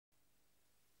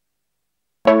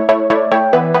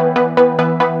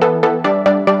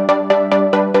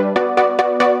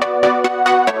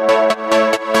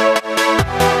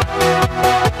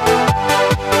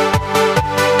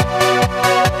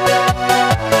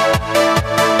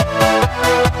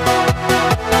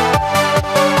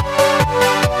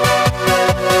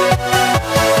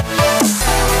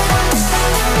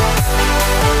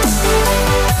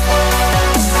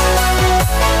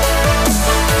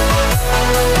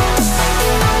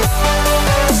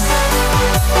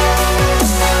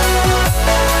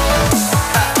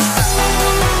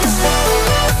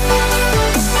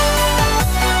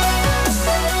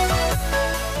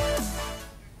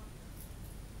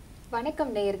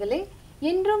நேயர்களே,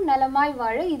 இன்றும் நலமாய்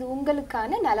வாழ இது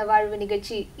உங்களுக்கான நலவாழ்வு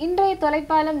நிகழ்ச்சி. இன்றைய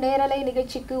தொலைப்பாலம் நேரலை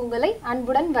நிகழ்ச்சிக்கு உங்களை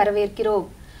அன்புடன் வரவேற்கிறோம்.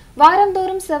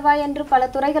 வாரந்தோறும் செவ்வாயன்று பல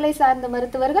துறைகளை சார்ந்த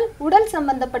மருத்துவர்கள் உடல்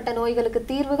சம்பந்தப்பட்ட நோய்களுக்கு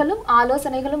தீர்வுகளும்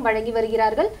ஆலோசனைகளும் வழங்கி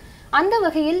வருகிறார்கள். அந்த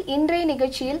வகையில் இன்றைய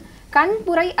நிகழ்ச்சியில்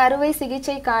கண்புரை அறுவை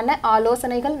சிகிச்சைக்கான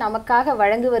ஆலோசனைகள் நமக்காக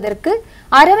வழங்குவதற்கு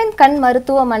அரவிந்த் கண்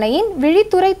மருத்துவமனையின்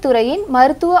விழித்துறை துறையின்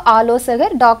மருத்துவ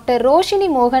ஆலோசகர் டாக்டர் ரோஷினி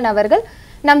மோகன் அவர்கள்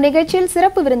நம் நிகழ்ச்சியில்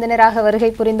சிறப்பு விருந்தினராக வருகை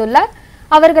புரிந்துள்ளார்.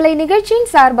 அவர்களை நிகழ்ச்சியின்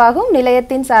சார்பாகவும்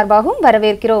நிலையத்தின் சார்பாகவும்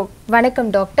வரவேற்கிறோம். வணக்கம்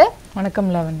டாக்டர். வணக்கம்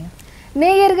லாவண்யா.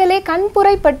 நேயர்களே,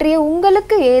 கண்புரை பற்றிய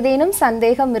உங்களுக்கு ஏதேனும்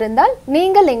சந்தேகம் இருந்தால்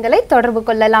நீங்கள் எங்களை தொடர்பு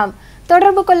கொள்ளலாம்.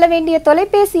 தொடர்பு கொள்ள வேண்டிய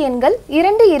தொலைபேசி எண்கள்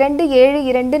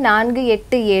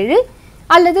 22722487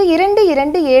 அல்லது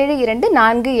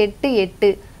 22722488.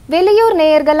 வெளியூர்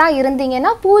நேயர்களா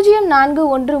இருந்தீங்கன்னா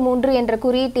 0413 என்ற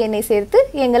குறியீட்டு எண்ணை சேர்த்து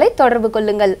எங்களை தொடர்பு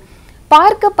கொள்ளுங்கள்.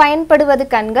 பார்க்க பயன்படுவது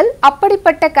கண்கள்.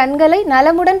 அப்படிப்பட்ட கண்களை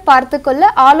நலமுடன் பார்த்து கொள்ள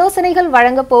ஆலோசனைகள்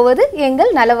வழங்க போவது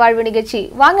எங்கள் நலவாழ்வு நிகழ்ச்சி.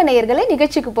 வாங்க நேயர்களே,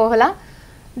 நிகழ்ச்சிக்கு போகலாம்.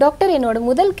 டாக்டர், என்னோட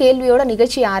முதல் கேள்வியோட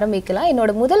நிகழ்ச்சி ஆரம்பிக்கலாம்.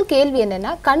 என்னோட முதல் கேள்வி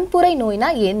என்னன்னா, கண்புரை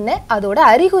நோய்னா என்ன, அதோட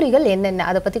அறிகுறிகள் என்னென்ன,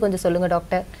 அதை பத்தி கொஞ்சம் சொல்லுங்க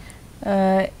டாக்டர்.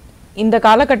 இந்த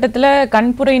காலகட்டத்தில்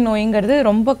கண்புரை நோய்ங்கிறது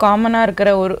ரொம்ப காமனாக இருக்கிற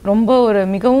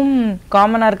மிகவும்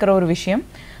காமனாக இருக்கிற ஒரு விஷயம்.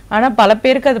 ஆனால் பல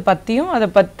பேருக்கு அதை பற்றியும் அதை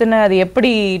பற்றின அது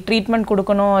எப்படி ட்ரீட்மெண்ட்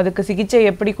கொடுக்கணும், அதுக்கு சிகிச்சை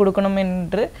எப்படி கொடுக்கணும்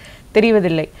என்று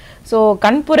தெரிவதில்லை. ஸோ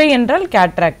கண்புரை என்றால்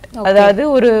கேட்ராக்ட், அதாவது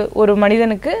ஒரு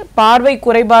மனிதனுக்கு பார்வை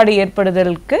குறைபாடு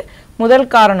ஏற்படுதலுக்கு முதல்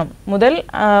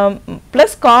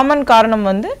ப்ளஸ் காமன் காரணம்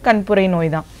கண்புரை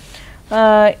நோய் தான்.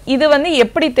 இது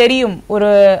எப்படி தெரியும், ஒரு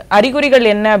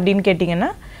அறிகுறிகள் என்ன அப்படின்னு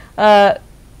கேட்டிங்கன்னா,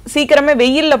 சீக்கிரமே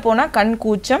வெயிலில் போனால் கண்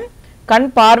கூச்சம், கண்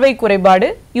பார்வை குறைபாடு,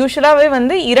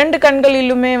 யூஸ்வலாகவே இரண்டு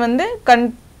கண்களிலுமே கண்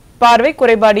பார்வை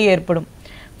குறைபாடு ஏற்படும்.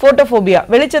 ஃபோட்டோஃபோபியா,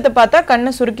 வெளிச்சத்தை பார்த்தா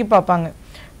கண்ணை சுருக்கி பார்ப்பாங்க.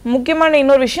 முக்கியமான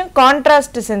இன்னொரு விஷயம்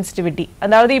கான்ட்ராஸ்ட் சென்சிட்டிவிட்டி,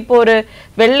 அதாவது இப்போ ஒரு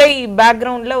வெள்ளை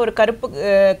பேக்ரவுண்டில் ஒரு கருப்பு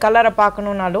கலரை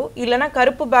பார்க்கணுன்னாலோ இல்லைனா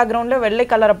கருப்பு பேக்ரவுண்டில் வெள்ளை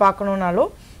கலரை பார்க்கணுன்னாலோ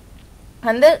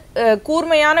அந்த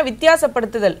கூர்மையான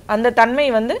வித்தியாசப்படுத்துதல் அந்த தன்மை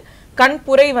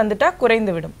கண்புரை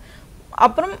குறைந்து விடும்.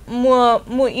 அப்புறம்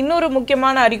இன்னொரு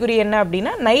முக்கியமான அறிகுறி என்ன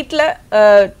அப்படின்னா, நைட்டில்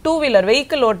டூ வீலர்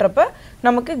வெஹிக்கிள் ஓட்டுறப்ப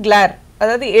நமக்கு கிளார்,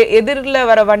 அதாவது எதிரில்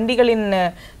வர வண்டிகளின்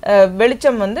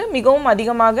வெளிச்சம் மிகவும்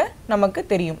அதிகமாக நமக்கு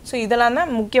தெரியும். ஸோ இதெல்லாம்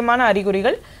தான் முக்கியமான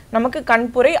அறிகுறிகள், நமக்கு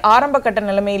கண்புரை ஆரம்ப கட்ட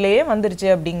நிலைமையிலேயே வந்துருச்சு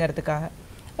அப்படிங்கிறதுக்காக.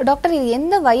 டாக்டர், இது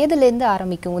எந்த வயதுலேருந்து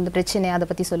ஆரம்பிக்கும் இந்த பிரச்சனை, அதை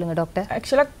பற்றி சொல்லுங்கள் டாக்டர்.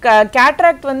 ஆக்சுவலாக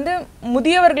கேட்ராக்ட்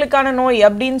முதியவர்களுக்கான நோய்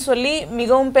அப்படின்னு சொல்லி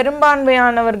மிகவும்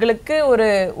பெரும்பான்மையானவர்களுக்கு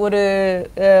ஒரு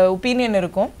ஒப்பீனியன்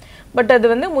இருக்கும். பட் அது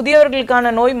முதியவர்களுக்கான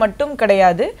நோய் மட்டும்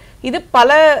கிடையாது, இது பல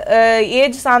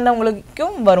ஏஜ்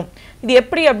சார்ந்தவங்களுக்கும் வரும். இது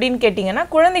எப்படி அப்படின்னு கேட்டிங்கன்னா,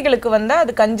 குழந்தைகளுக்கு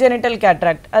அது கன்ஜெனிட்டல்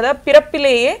கேட்ராக்ட், அதாவது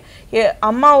பிறப்பிலேயே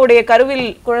அம்மாவுடைய கருவில்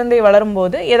குழந்தை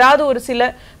வளரும்போது ஏதாவது ஒரு சில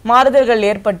மாறுதல்கள்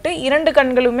ஏற்பட்டு இரண்டு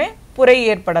கண்களுமே புரை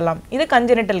ஏற்படலாம். இது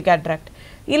கன்ஜெனிட்டல் கேட்ராக்ட்.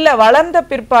 இல்லை வளர்ந்த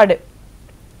பிற்பாடு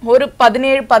ஒரு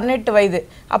 17-18 வயது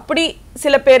அப்படி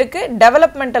சில பேருக்கு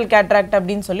டெவலப்மெண்டல் கேட்ராக்ட்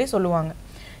அப்படின்னு சொல்லுவாங்க.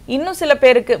 இன்னும் சில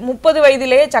பேருக்கு 30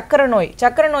 வயதிலேயே சக்கரை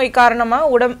நோய் காரணமாக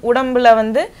உடம்புல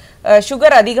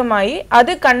சுகர் அதிகமாகி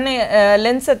அது கண்ணு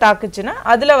லென்ஸை தாக்குச்சுன்னா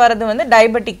அதில் வர்றது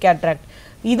டயபெட்டிக் கேட்ராக்ட்.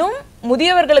 இதுவும்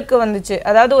முதியவர்களுக்கு வந்துச்சு,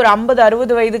 அதாவது ஒரு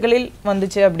 50-60 வயதுகளில்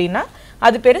வந்துச்சு அப்படின்னா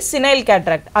அது பேர் சினைல்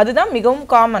கேட்ராக்ட். அதுதான் மிகவும்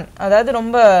காமன், அதாவது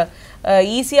ரொம்ப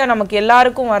ஈஸியாக நமக்கு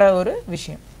எல்லாருக்கும் வர ஒரு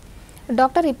விஷயம்.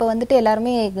 டாக்டர், இப்போ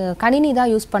எல்லாருமே கணினி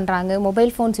தான் யூஸ் பண்ணுறாங்க,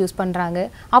 மொபைல் ஃபோன்ஸ் யூஸ் பண்ணுறாங்க.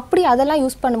 அப்படி அதெல்லாம்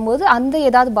யூஸ் பண்ணும்போது அந்த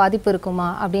ஏதாவது பாதிப்பு இருக்குமா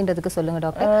அப்படின்றதுக்கு சொல்லுங்கள்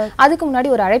டாக்டர். அதுக்கு முன்னாடி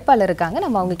ஒரு அழைப்பாளர் இருக்காங்க,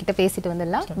 நம்ம அவங்க கிட்ட பேசிட்டு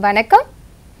வந்துடலாம். வணக்கம்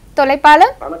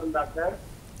தொலைப்பாளர்.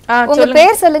 உங்க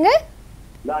பேர் சொல்லுங்க.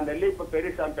 நான் நெல்லிப்ப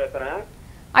பெரியசாமி பேசுறேன்.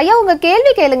 ஐயா, உங்க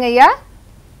கேள்வி கேளுங்க ஐயா.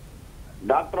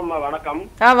 டாக்டர் அம்மா வணக்கம்.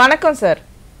 வணக்கம் சார்.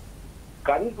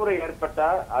 கண்புரை ஏற்பட்டா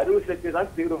அறுவை சிகிச்சை தான்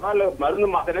தீர்வுமா இல்ல மருந்து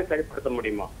மாத்திரை சரிப்படுத்த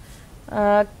முடியுமா?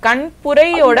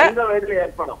 கண்புரையோட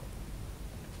ஏற்படும்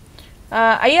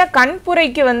ஐயா,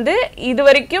 கண்புரைக்கு இது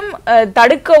வரைக்கும்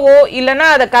தடுக்கவோ இல்லைன்னா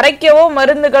அதை கரைக்கவோ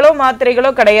மருந்துகளோ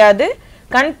மாத்திரைகளோ கிடையாது.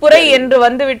 கண்புரை என்று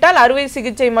வந்துவிட்டால் அறுவை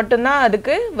சிகிச்சை மட்டும்தான்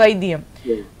அதுக்கு வைத்தியம்.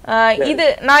 இது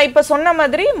நான் இப்ப சொன்ன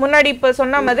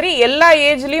மாதிரி எல்லா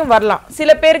ஏஜ்லயும் வரலாம். சில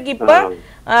பேருக்கு இப்ப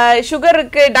சுகர்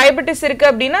இருக்கு, டயபெட்டிஸ் இருக்கு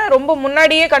அப்படின்னா ரொம்ப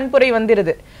முன்னாடியே கண்புரை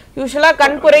வந்துருது. யூஸ்வலா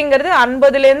கண்புரைங்கிறது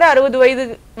 50-60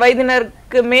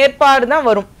 வயதினருக்கு மேற்பாடு தான்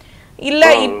வரும். இல்ல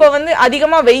இப்ப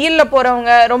அதிகமா வெயில்ல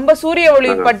போறவங்க, ரொம்ப சூரிய ஒளி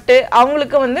பட்டு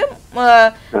அவங்களுக்கு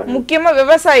முக்கியமா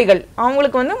விவசாயிகள்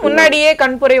அவங்களுக்கு முன்னாடியே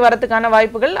கண்புரை வரதுக்கான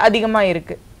வாய்ப்புகள் அதிகமா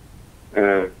இருக்கு.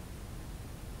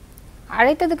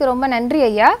 அழைத்ததுக்கு ரொம்ப நன்றி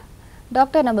ஐயா.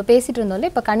 டாக்டர், நம்ம பேசிட்டு இருந்தோம்ல,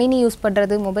 இப்போ கணினி யூஸ்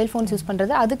பண்ணுறது, மொபைல் ஃபோன்ஸ் யூஸ்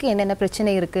பண்ணுறது, அதுக்கு என்னென்ன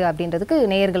பிரச்சனை இருக்குது அப்படின்றதுக்கு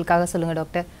நேயர்களுக்காக சொல்லுங்கள்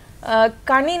டாக்டர்.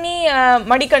 கணினி,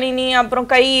 மடிக்கணினி, அப்புறம்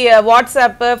கை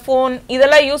வாட்ஸ்அப்பு, ஃபோன்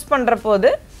இதெல்லாம் யூஸ் பண்ற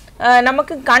போது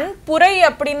நமக்கு கண் புரை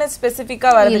அப்படின்னு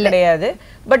ஸ்பெசிஃபிக்காக வரது கிடையாது.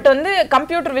 பட் வந்து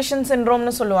கம்ப்யூட்டர் விஷன்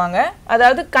சிண்ட்ரோம்னு சொல்லுவாங்க.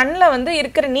 அதாவது கண்ணில் வந்து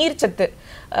இருக்கிற நீர்ச்சத்து,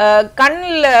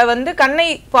 கண்ணில் வந்து கண்ணை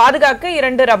பாதுகாக்க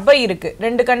 2 ரப்பை இருக்கு,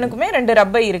 2 கண்ணுக்குமே 2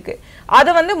 ரப்பை இருக்கு.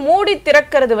 அதை வந்து மூடி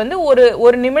திறக்கிறது வந்து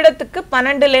ஒரு நிமிடத்துக்கு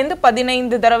 12லேருந்து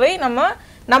 15 தடவை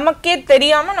நமக்கே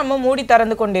தெரியாம நம்ம மூடி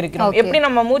திறந்து கொண்டிருக்கிறோம். எப்படி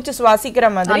நம்ம மூச்சு சுவாசிக்கிற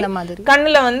மாதிரி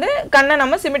கண்ணுல வந்து கண்ணை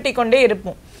நம்ம சிமிட்டி கொண்டே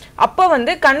இருப்போம். அப்போ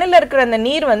வந்து கண்ணுல இருக்கிற அந்த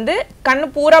நீர் வந்து கண்ணு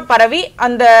பூரா பரவி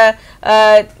அந்த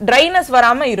ட்ரைனஸ்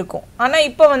வராம இருக்கும். ஆனா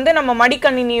இப்போ வந்து நம்ம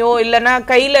மடிக்கணினியோ இல்லைன்னா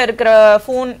கையில இருக்கிற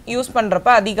ஃபோன் யூஸ்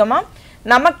பண்றப்ப அதிகமா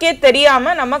நமக்கே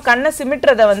தெரியாம நம்ம கண்ணை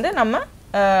சிமிட்டுறதை வந்து நம்ம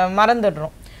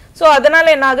மறந்துடுறோம். ஸோ அதனால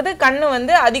என்ன ஆகுது, கண்ணு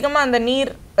வந்து அதிகமா அந்த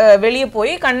நீர் வெளியே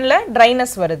போய் கண்ணில்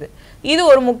ட்ரைனஸ் வருது. இது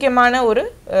ஒரு முக்கியமான ஒரு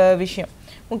விஷயம்,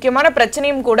 முக்கியமான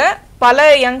பிரச்சனையும் கூட. பல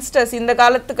யங்ஸ்டர்ஸ், இந்த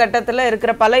காலத்து கட்டத்தில்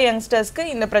இருக்கிற பல யங்ஸ்டர்ஸ்க்கு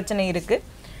இந்த பிரச்சனை இருக்கு.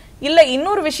 இல்லை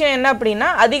இன்னொரு விஷயம் என்ன அப்படின்னா,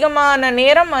 அதிகமான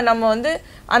நேரம் நம்ம வந்து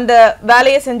அந்த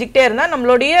வேலையை செஞ்சுக்கிட்டே இருந்தால்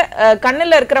நம்மளுடைய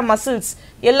கண்ணில் இருக்கிற மசில்ஸ்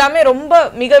எல்லாமே ரொம்ப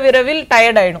மிக விரைவில்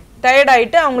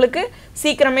டயர்டாயிட்டு அவங்களுக்கு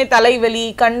சீக்கிரமே தலைவலி,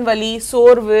 கண் வலி,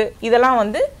 சோர்வு இதெல்லாம்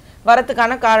வந்து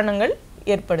வரதுக்கான காரணங்கள்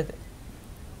ஏற்படுது.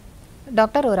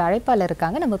 டாக்டர் ஒரு அழைப்பாளர்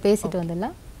இருக்காங்க, நம்ம பேசிட்டு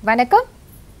வந்துடலாம். வணக்கம்.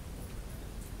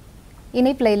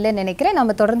 இணைப்பில் இல்லைன்னு நினைக்கிறேன்,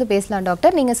 நம்ம தொடர்ந்து பேசலாம்.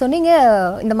 டாக்டர், நீங்கள் சொன்னீங்க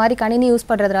இந்த மாதிரி கணினி யூஸ்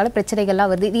பண்ணுறதுனால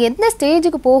பிரச்சனைகள்லாம் வருது. இது எந்த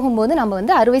ஸ்டேஜுக்கு போகும்போது நம்ம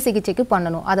வந்து அறுவை சிகிச்சைக்கு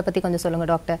பண்ணணும், அதை பற்றி கொஞ்சம்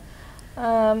சொல்லுங்கள் டாக்டர்.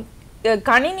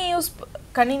 கணினி யூஸ்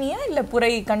கணினியா இல்ல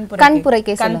புரை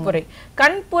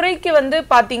கண்புரைக்கு வந்து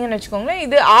பாத்தீங்கன்னு வச்சுக்கோங்களேன்,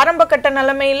 இது ஆரம்ப கட்ட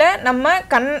நிலைமையில நம்ம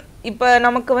இப்ப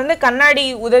நமக்கு வந்து கண்ணாடி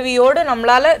உதவியோடு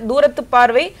நம்மளால தூரத்து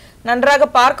பார்வை நன்றாக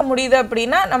பார்க்க முடியுது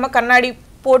அப்படின்னா நம்ம கண்ணாடி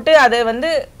போட்டு அதை வந்து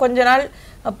கொஞ்ச நாள்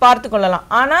பார்த்து கொள்ளலாம்.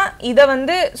 ஆனா இதை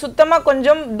வந்து சுத்தமா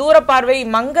கொஞ்சம் தூர பார்வை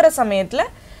மங்குற சமயத்துல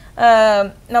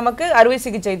நமக்கு அறுவை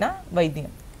சிகிச்சை தான்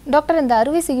வைத்தியம். டாக்டர், இந்த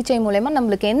அறுவை சிகிச்சை மூலமா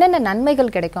நம்மளுக்கு என்னென்ன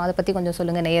நன்மைகள் கிடைக்கும், அதை பத்தி கொஞ்சம்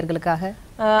சொல்லுங்க நேயர்களுக்காக.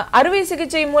 அறுவை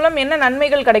சிகிச்சை மூலம் என்ன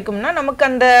நன்மைகள் கிடைக்கும்னா, நமக்கு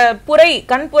அந்த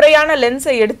கண்புரையான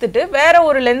லென்ஸை எடுத்துட்டு வேற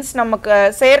ஒரு லென்ஸ், நமக்கு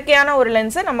செயற்கையான ஒரு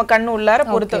லென்ஸை நம்ம கண்ணு உள்ளார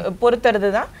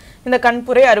பொறுத்துறது தான் இந்த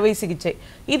கண்புரை அறுவை சிகிச்சை.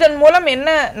 இதன் மூலம் என்ன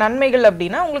நன்மைகள்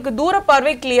அப்படின்னா, உங்களுக்கு தூர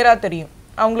பார்வை கிளியரா தெரியும்.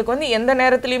 அவங்களுக்கு வந்து எந்த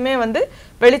நேரத்திலையுமே வந்து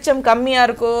வெளிச்சம் கம்மியா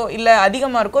இருக்கோ இல்ல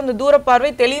அதிகமா இருக்கோ அந்த தூர பார்வை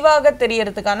தெளிவாக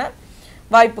தெரியறதுக்கான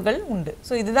வாய்ப்புகள் உண்டு.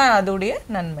 ஸோ இதுதான் அதோடைய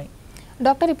நன்மை.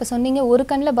 டாக்டர், இப்போ சொன்னீங்க ஒரு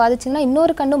கண்ணில் பாதிச்சுன்னா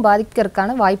இன்னொரு கண்ணும்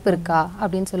பாதிக்கிறதுக்கான வாய்ப்பு இருக்கா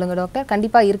அப்படின்னு சொல்லுங்க டாக்டர்.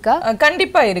 கண்டிப்பா இருக்கா?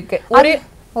 கண்டிப்பா இருக்கு.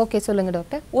 ஓகே, சொல்லுங்க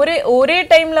டாக்டர். ஒரே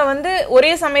டைம்ல வந்து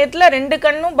ஒரே சமயத்துல 2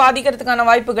 கண்ணும் பாதிக்கிறதுக்கான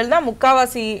வாய்ப்புகள் தான்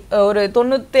முக்காவாசி, ஒரு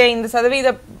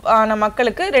 95%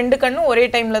 மக்களுக்கு 2 கண்ணும் ஒரே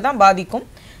டைம்ல தான் பாதிக்கும்.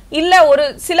 இல்ல ஒரு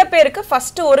சில பேருக்கு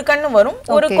ஃபர்ஸ்ட் ஒரு கண்ணு வரும்,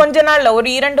 ஒரு கொஞ்ச நாள்ல ஒரு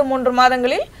 2-3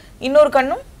 மாதங்களில் இன்னொரு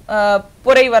கண்ணும்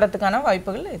புரை வரதுக்கான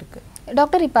வாய்ப்புகள் இருக்கு.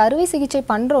 டாக்டர், இப்போ அறுவை சிகிச்சை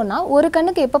பண்றோம்னா ஒரு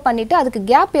கண்ணுக்கு எப்போ பண்ணிட்டு அதுக்கு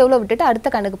கேப் எவ்வளோ விட்டுட்டு அடுத்த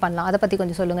கண்ணுக்கு பண்ணலாம், அதை பத்தி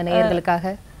கொஞ்சம் சொல்லுங்க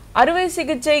நேயர்களுக்காக. அறுவை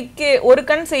சிகிச்சைக்கு ஒரு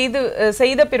கண்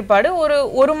செய்த பிற்பாடு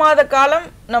ஒரு மாத காலம்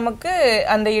நமக்கு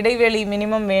அந்த இடைவெளி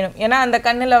மினிமம் வேணும். ஏன்னா அந்த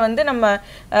கண்ணுல வந்து நம்ம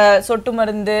சொட்டு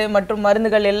மருந்து மற்றும்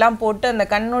மருந்துகள் எல்லாம் போட்டு அந்த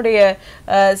கண்ணுடைய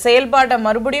செயல்பாட்டை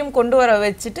மறுபடியும் கொண்டு வர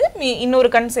வச்சுட்டு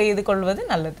இன்னொரு கண் செய்து கொள்வது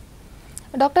நல்லது.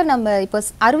 டாக்டர், நம்ம இப்போ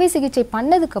அறுவை சிகிச்சை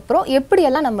பண்ணதுக்கு அப்புறம்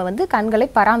எப்படியெல்லாம் நம்ம வந்து கண்களை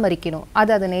பராமரிக்கணும்,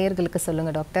 அது நேயர்களுக்கு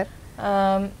சொல்லுங்க டாக்டர்.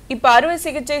 இப்போ அறுவை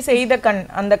சிகிச்சை செய்த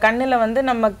அந்த கண்ணில் வந்து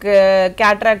நமக்கு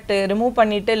கேட்ராக்ட் ரிமூவ்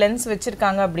பண்ணிட்டு லென்ஸ்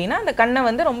வச்சிருக்காங்க அப்படின்னா அந்த கண்ணை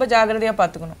வந்து ரொம்ப ஜாகிரதையாக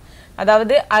பார்த்துக்கணும்.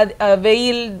 அதாவது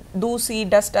வெயில், தூசி,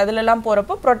 டஸ்ட் அதுலலாம்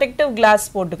போகிறப்போ ப்ரொடெக்டிவ் கிளாஸ்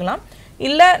போட்டுக்கலாம்.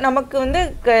 இல்லை நமக்கு வந்து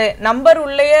நம்பர்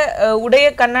உடைய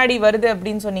கண்ணாடி வருது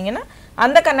அப்படின்னு சொன்னீங்கன்னா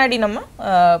அந்த கண்ணாடி நம்ம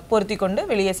பொருத்தி கொண்டு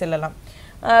வெளியே செல்லலாம்.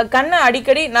 கண்ணை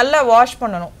அடிக்கடி நல்லா வாஷ்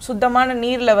பண்ணணும். சுத்தமான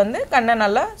நீரில் வந்து கண்ணை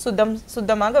நல்லா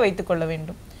சுத்தமாக வைத்துக்கொள்ள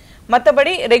வேண்டும்.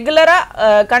 மற்றபடி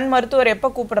ரெகுலராக கண் மருத்துவர் எப்போ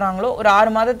கூப்பிடுறாங்களோ ஒரு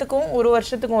 6 மாதத்துக்கும் 1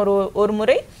 வருஷத்துக்கும் ஒரு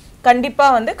முறை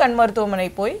கண்டிப்பாக வந்து கண் மருத்துவமனை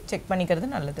போய் செக் பண்ணிக்கிறது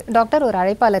நல்லது. டாக்டர், ஒரு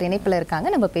அழைப்பாளர் இணைப்பில் இருக்காங்க,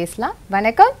 நம்ம பேசலாம்.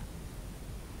 வணக்கம்.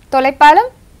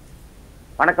 தொலைப்பாளம்.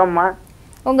 வணக்கம்மா.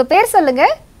 உங்க பேர் சொல்லுங்க.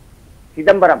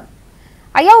 சிதம்பரம்.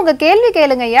 ஐயா, உங்க கேள்வி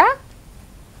கேளுங்க ஐயா.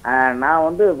 நான்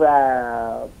வந்து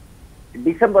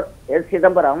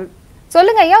சிதம்பரம்.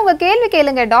 சொல்லுங்க ஐயா, உங்க கேள்வி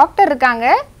கேளுங்க, டாக்டர் இருக்காங்க.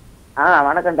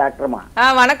 வணக்கம் டாக்டர்மா.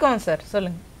 வணக்கம் சார்,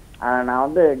 சொல்லுங்க. நான்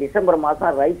வந்து டிசம்பர்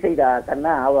மாசம் ரைட் சைடு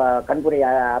கண்புரை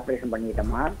ஆப்ரேஷன்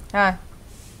பண்ணிக்கிட்டேம்மா.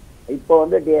 இப்போ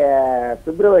வந்து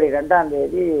பிப்ரவரி 2ஆம்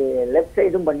தேதி லெஃப்ட்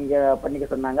சைடும் பண்ணிக்க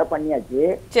சொன்னாங்க, பண்ணியாச்சு.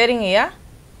 சரிங்க ஐயா.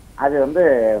 அது வந்து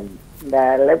இந்த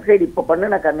லெஃப்ட் சைடு இப்போ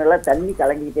பண்ணின கண்ணுல தண்ணி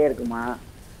கலங்கிக்கிட்டே இருக்குமா?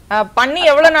 பண்ணி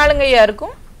எவ்வளவு நாளுங்க ஐயா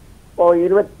இருக்கும்? இப்போ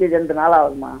 22 நாள்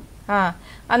ஆகுதுமா.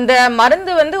 அந்த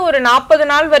மருந்து வந்து ஒரு 40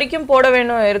 நாள் வரைக்கும் போட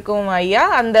வேணும் இருக்கும் ஐயா.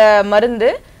 அந்த மருந்து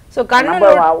ஸோ கண்ணு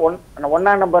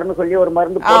ஒன்னாம் நம்பர்னு சொல்லி ஒரு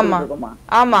மருந்து போட்டுருக்கோமா?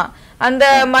 ஆமா, அந்த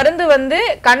மருந்து வந்து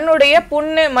கண்ணுடைய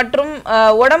புண்ணு மற்றும்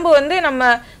உடம்பு வந்து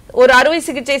நம்ம ஒரு அறுவை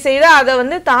சிகிச்சை செய்தா அதை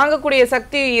வந்து தாங்கக்கூடிய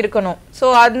சக்தி இருக்கணும். ஸோ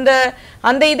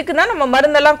அந்த இதுக்கு தான் நம்ம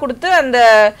மருந்தெல்லாம் கொடுத்து அந்த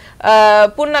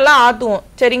புண்ணெல்லாம் ஆத்துவோம்.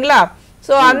 சரிங்களா?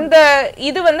 ஸோ அந்த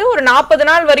இது வந்து ஒரு 40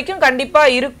 நாள் வரைக்கும் கண்டிப்பா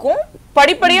இருக்கும்.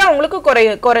 படிப்படியா உங்களுக்கு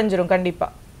குறைஞ்சிரும் கண்டிப்பா.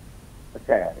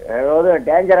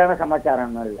 டேஞ்சரான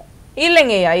சமாச்சாரம்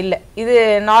இல்லைங்கய்யா, இல்ல, இது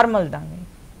நார்மல் தாங்க.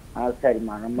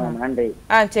 சரிம்மா, ரொம்ப நன்றி.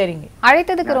 சரிங்க.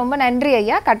 அழைத்ததுக்கு ரொம்ப நன்றி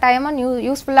ஐயா. கட்டாயமா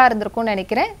யூஸ்ஃபுல்லா இருந்திருக்கும்னு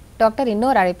நினைக்கிறேன். டாக்டர்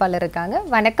இன்னொரு அழைப்பாளர் இருக்காங்க.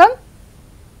 வணக்கம்.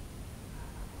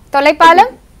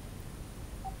 தொலைப்பாலம்.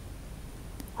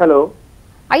 ஹலோ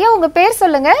ஐயா, உங்க பேர்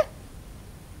சொல்லுங்க.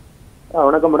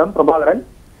 வணக்கம் மேடம், பிரபாகரன்.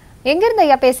 எங்க இருந்து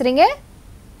ஐயா பேசுறீங்க?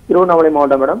 திருவண்ணாமலை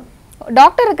மாவட்டம் மேடம்.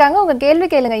 டாக்டர் இருக்காங்க, உங்க கேள்வி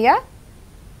கேளுங்க ஐயா.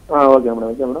 Okay madam,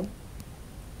 okay madam.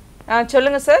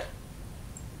 சொல்லுங்க சார்.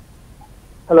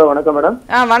 ஹலோ, வணக்கம் மேடம்.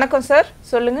 வணக்கம் சார்,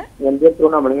 சொல்லுங்க. என் பேர்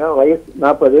திருவண்ணாமலைங்க, வயசு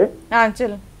 40.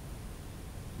 சொல்லுங்க.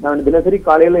 நான் தினசரி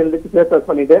காலையில எழுந்திரிச்சு ஃபேஸ் வாஷ்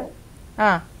பண்ணிட்டு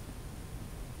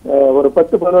ஒரு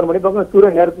 10-11 மணி பக்கம்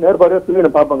சூரியன் நேர்பார்வையா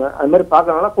சூரியனை பார்ப்பேங்க. அது மாதிரி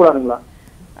பார்க்கறனால கூடாதுங்களா?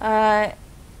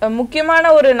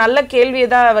 முக்கியமான ஒரு நல்ல கேள்வியை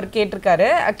தான் அவர் கேட்டிருக்காரு.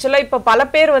 ஆக்சுவலா இப்ப பல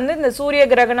பேர் வந்து இந்த சூரிய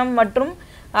கிரகணம் மற்றும்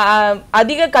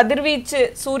அதிக கதிர்வீச்சு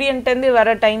சூரியன்ட்டு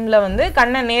வர டைம்ல வந்து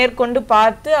கண்ணை நேர்கொண்டு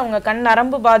பார்த்து அவங்க கண்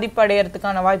நரம்பு பாதிப்பு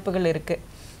அடையறதுக்கான வாய்ப்புகள் இருக்கு.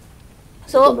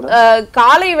 ஸோ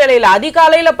காலை வேளையில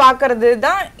அதிகாலையில பாக்குறது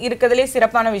தான் இருக்கிறதுலே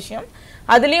சிறப்பான விஷயம்.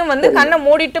 அதுலயும் வந்து கண்ணை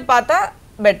மூடிட்டு பார்த்தா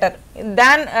பெட்டர்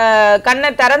தேன் கண்ணை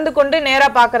திறந்து கொண்டு நேரா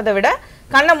பாக்குறத விட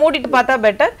கண்ணை மூடிட்டு பார்த்தா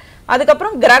பெட்டர்.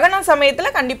 அதுக்கப்புறம் கிரகணம்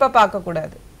சமயத்துல கண்டிப்பா பார்க்க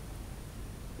கூடாது.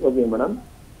 Okay madam.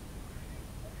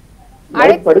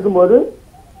 படுக்கும்போது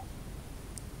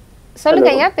சொல்லுங்க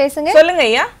ஐயா, பேசுங்க. சொல்லுங்க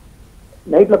ஐயா.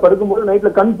 நைட்ல படுக்கும்போது நைட்ல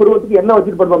கண் புருவத்துக்கு என்ன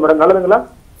வச்சிட்டு படுப்போம் மேடம், நல்லதுங்களா?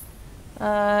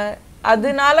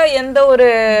 அதனால எந்த ஒரு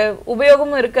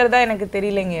உபயோகமும் இருக்கிறதா எனக்கு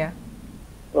தெரியலங்கய்யா.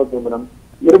 Okay madam.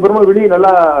 இருபுறமும் விழி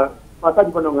நல்லா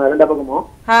மசாஜ் பண்ணுவாங்க, ரெண்டு பக்கமும்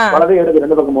வலது இடது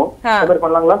ரெண்டு பக்கமும் அந்த மாதிரி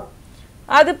பண்ணலாங்களா?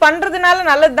 அது பண்றதுனால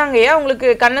நல்லதுதாங்கய்யா. உங்களுக்கு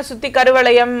கண்ணை சுத்தி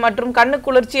கருவளையம் மற்றும் கண்ணு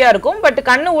குளிர்ச்சியா இருக்கும். பட்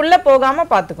கண்ணு உள்ள போகாம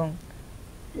பாத்துக்கோங்க.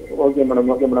 Okay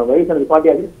madam, okay madam. வயசு எனக்கு 40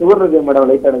 ஆகுது. சுகர் இருக்கு மேடம்,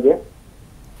 லைட்டா எனக்கு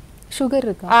சுகர்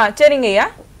இருக்கு. சரிங்க ஐயா.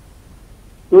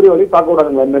 சூரிய ஒளி பார்க்க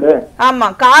கூடாதுங்களா என்னது? ஆமா,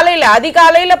 காலையில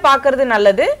அதிகாலையில பாக்குறது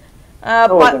நல்லது.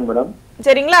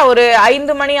 சரிங்களா? ஒரு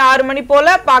 5 மணி 6 மணி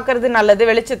போல பாக்குறது நல்லது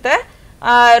வெளிச்சத்தை.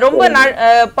 ரொம்ப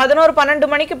 11-12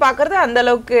 மணிக்கு பாக்குறது அந்த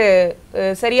அளவுக்கு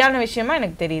சரியான விஷயமா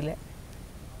எனக்கு தெரியல.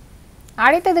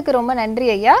 அழைத்ததுக்கு ரொம்ப நன்றி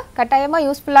ஐயா. கட்டாயமா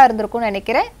யூஸ்ஃபுல்லா இருந்திருக்கும்னு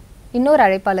நினைக்கிறேன். இன்னொரு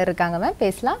அழைப்பாளர் இருக்காங்க மேம்,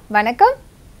 பேசலாம். வணக்கம்.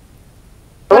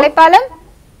 தொலைப்பாலம்.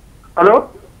 ஹலோ.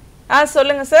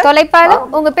 சொல்லுங்க சார். தொலைப்பாலம்,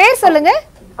 உங்க பேர் சொல்லுங்க.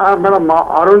 மேடம்,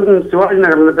 அரவிந்த் சிவாஜி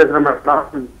நகர்ல இருந்து பேசுறேன்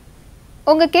மேடம்.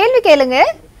 உங்க கேள்வி கேளுங்க,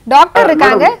 டாக்டர்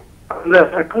இருக்காங்க. அந்த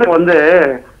வந்து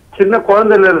சின்ன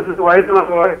குழந்தையில இருந்து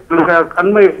வயசுல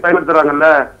கண்மை பயன்படுத்துறாங்கல்ல?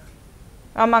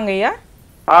 ஆமாங்க ஐயா.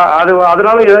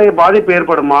 அதனால ஏதாவது பாதிப்பு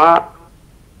ஏற்படுமா?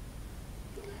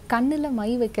 கண்ணுல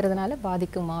மை வைக்கிறதுனால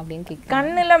பாதிக்குமா அப்படின்னு கேக்குறேன்.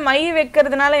 கண்ணுல மை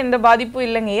வைக்கிறதுனால எந்த பாதிப்பும்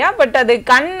இல்லைங்க ஐயா. பட் அது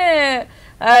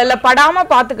கண்ணுல படாம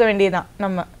பாத்துக்க வேண்டியதான்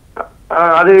நம்ம.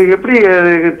 அது எப்படி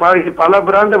பல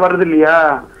பிராண்ட் வருது இல்லையா?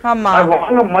 ஆமா,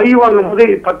 வாங்க மை வாங்கும் போது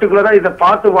பர்டிகுலரா இதை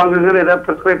பார்த்து வாங்குங்க, ஏதாவது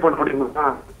பிரிஸ்கிரைப் பண்ண முடியுமா?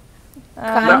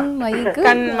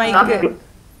 கண் மைக்கு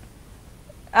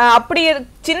அப்படி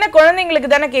சின்ன குழந்தைங்களுக்கு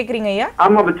தானே கேக்குறீங்க ஐயா?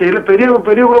 ஆமா,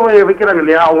 பெரியவங்க வைக்கிறாங்க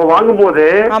இல்லையா, அவங்க வாங்கும் போது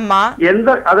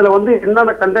எந்த அதுல வந்து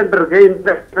என்னென்ன கண்டென்ட் இருக்கு, இந்த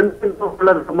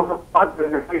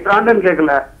பாத்துன்னு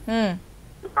கேட்கல.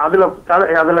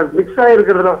 அதுல மிக்ஸ்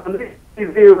ஆயிருக்கிறதுல வந்து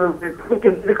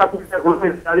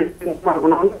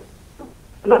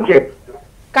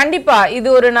கண்டிப்பா இது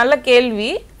ஒரு நல்ல கேள்வி.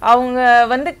 அவங்க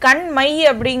வந்து கண் மை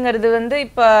அப்படிங்கிறது வந்து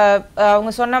இப்ப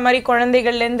அவங்க சொன்ன மாதிரி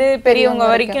குழந்தைகள்ல இருந்து பெரியவங்க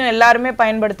வரைக்கும் எல்லாருமே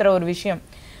பயன்படுத்துற ஒரு விஷயம்.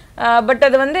 பட்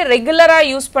அது வந்து ரெகுலரா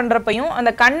யூஸ் பண்றப்பையும்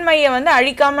அந்த கண் மையை வந்து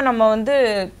அழிக்காம நம்ம வந்து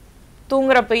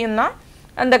தூங்குறப்பையும் தான்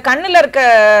அந்த கண்ணுல இருக்க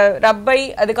ரப்பை,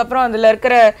 அதுக்கப்புறம் அதுல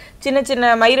இருக்கிற சின்ன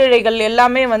சின்ன மயிரிழைகள்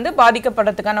எல்லாமே வந்து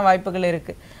பாதிக்கப்படுறதுக்கான வாய்ப்புகள்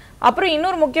இருக்கு. அப்புறம்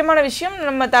இன்னொரு முக்கியமான விஷயம்,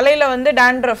 நம்ம தலையில வந்து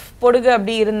டாண்ட்ரஃப் பொடுகு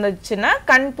அப்படி இருந்துச்சுன்னா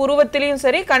கண் புருவத்திலையும்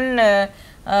சரி கண்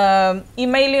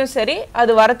இமையிலையும் சரி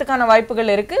அது வரத்துக்கான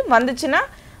வாய்ப்புகள் இருக்கு. வந்துச்சுன்னா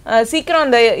சீக்கிரம்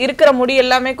அந்த இருக்கிற முடி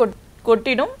எல்லாமே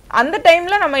கொட்டிடும். அந்த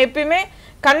டைம்ல நம்ம எப்பயுமே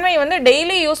கண்மை வந்து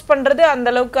டெய்லி யூஸ் பண்றது அந்த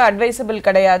அளவுக்கு அட்வைசபிள்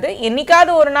கிடையாது.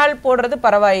 என்னைக்காவது ஒரு நாள் போடுறது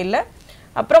பரவாயில்லை.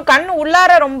 அப்புறம் கண்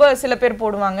உள்ளார ரொம்ப சில பேர்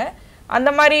போடுவாங்க, அந்த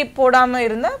மாதிரி போடாம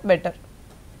இருந்தா பெட்டர்.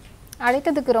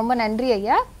 அழைத்ததுக்கு ரொம்ப நன்றி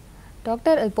ஐயா.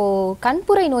 டாக்டர், இப்போ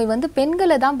கண்புரை நோய் வந்து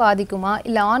பெண்களை தான் பாதிக்குமா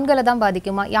இல்ல ஆண்களை தான்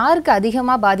பாதிக்குமா, யாருக்கு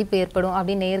அதிகமா பாதிப்பு ஏற்படும்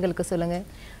அப்படின்னு நேயர்களுக்கு சொல்லுங்க.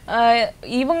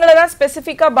 இவங்கள தான்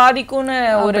ஸ்பெசிஃபிக்கா பாதிக்கும்னு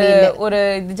ஒரு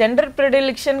ஜெண்டர்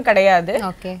ப்ரெடிலிக்ஷன் கிடையாது.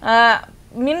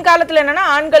 மின்காலத்துல என்னன்னா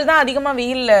ஆண்கள் தான் அதிகமா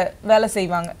வெயில்ல வேலை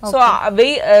செய்வாங்க. ஸோ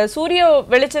சூரிய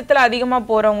வெளிச்சத்துல அதிகமா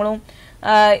போறவங்களும்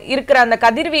இருக்கிற அந்த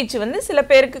கதிர்வீச்சு வந்து சில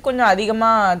பேருக்கு கொஞ்சம் அதிகமா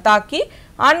தாக்கி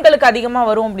ஆண்களுக்கு அதிகமா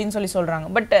வரும் அப்படின்னு சொல்றாங்க.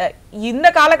 பட் இந்த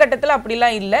காலகட்டத்துல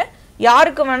அப்படிலாம் இல்லை,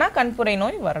 யாருக்கு வேணா கண்புரை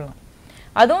நோய் வரலாம்.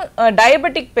 அதுவும்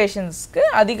டயபெட்டிக் பேஷண்ட்ஸ்க்கு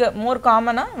மோர்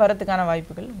காமனா வரதுக்கான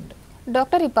வாய்ப்புகள் உண்டு.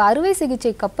 டாக்டர், இப்போ அறுவை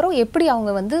சிகிச்சைக்கு அப்புறம் எப்படி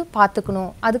அவங்க வந்து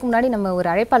பார்த்துக்கணும், அதுக்கு முன்னாடி நம்ம ஒரு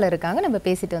அழைப்பாளர் இருக்காங்க, நம்ம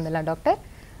பேசிட்டு வந்துடலாம். டாக்டர்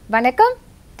வணக்கம்.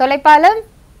 தொலைப்பாளம்.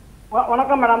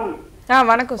 வணக்கம் மேடம்.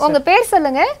 வணக்கம். உங்க பேர்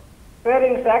சொல்லுங்க. பேர்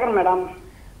சேகர் மேடம்.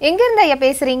 எங்க இருந்து ஐயா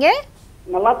பேசுறீங்க?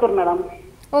 நல்லாத்தூர் மேடம்.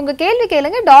 உங்க கேள்வி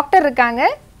கேளுங்க, டாக்டர் இருக்காங்க.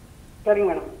 சரிங்க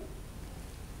மேடம்.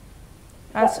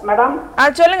 மேடம்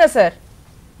சொல்லுங்க சார்.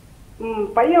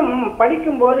 பையன்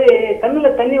படிக்கும் போது கண்ணுல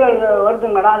தண்ணி வருது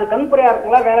மேடம், அது கண்புரையா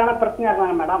இருக்குங்களா வேற என்ன பிரச்சனையா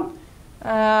இருக்காங்க மேடம்?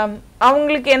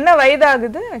 அவங்களுக்கு என்ன வயது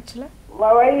ஆகுது? ஆக்சுவலா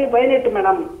வயது 18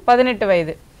 மேடம். 18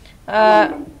 வயது.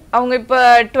 அவங்க இப்ப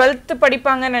 12th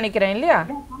படிப்பாங்கன்னு நினைக்கிறேன் இல்லையா?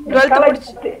 12th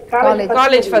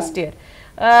college first year.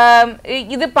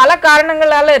 இது பல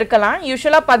காரணங்களால இருக்கலாம்.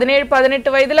 யூசுவலா 17-18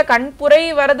 வயதுல கண்புரை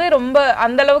வர்றது ரொம்ப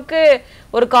அந்த அளவுக்கு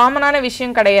ஒரு காமனான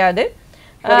விஷயம் கிடையாது.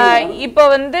 இப்ப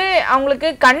வந்து அவங்களுக்கு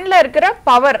கண்ணுல இருக்கிற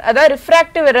பவர், அதாவது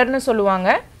ரிஃப்ராக்டிவ் எரர்னு சொல்லுவாங்க,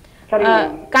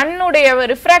 கண்ணுடைய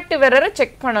ரிஃப்ராக்டிவ் எரரை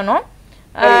செக் பண்ணணும்.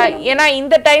 ஏன்னா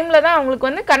இந்த டைம்ல தான் அவங்களுக்கு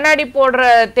வந்து கண்ணாடி போடுற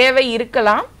தேவை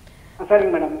இருக்கலாம்.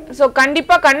 சோ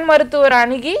கண்டிப்பா கண் மருத்துவர்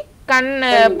அணுகி கண்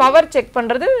பவர் செக்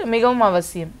பண்றது மிகவும்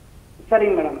அவசியம்.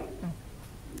 சரிங்க மேடம்.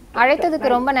 அழைத்ததுக்கு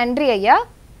ரொம்ப நன்றி ஐயா.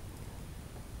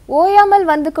 ஓயாமல்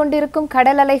வந்து கொண்டிருக்கும்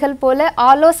கடல் அலைகள் போல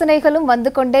ஆலோசனைகளும் வந்து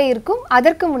கொண்டே இருக்கும்.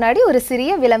 அதற்கு முன்னாடி ஒரு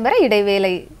சிறிய விளம்பர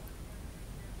இடைவேளை.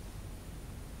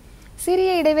 சிறிய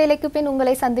இடைவேளைக்கு பின்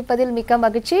உங்களை சந்திப்பதில் மிக்க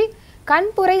மகிழ்ச்சி.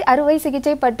 கண்புரை அறுவை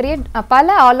சிகிச்சை பற்றிய பல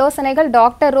ஆலோசனைகள்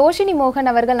டாக்டர் ரோஷினி மோகன்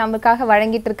அவர்கள் நமக்காக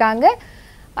வழங்கிட்டு இருக்காங்க.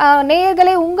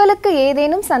 நேயர்களே, உங்களுக்கு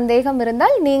ஏதேனும் சந்தேகம்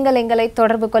இருந்தால் நீங்கள் எங்களை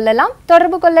தொடர்பு கொள்ளலாம்.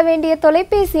 தொடர்பு கொள்ள வேண்டிய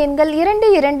தொலைபேசி எண்கள்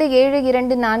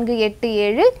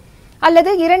 22722487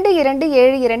 அல்லது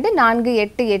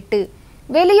 22722488.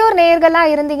 வெளியூர் நேயர்களா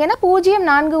இருந்தீங்கன்னா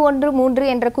 0413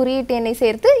 என்ற குறியீட்டு எண்ணை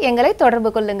சேர்த்து எங்களை தொடர்பு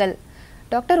கொள்ளுங்கள்.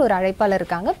 டாக்டர், ஒரு அழைப்பாளர்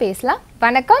இருக்காங்க, பேசலாம்.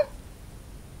 வணக்கம்.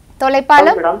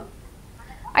 தொலைப்பாளர்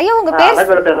ஐயா, உங்க பேர்?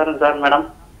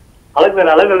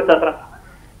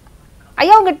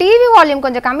 ஐயா, உங்க டிவி வால்யூம்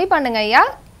கொஞ்சம் கம்மி பண்ணுங்க ஐயா.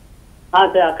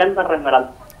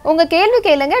 உங்க கேள்வி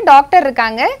கேளுங்க, டாக்டர்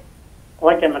இருக்காங்க.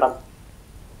 Okay madam.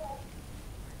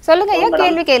 சொல்லுங்க ஐயா,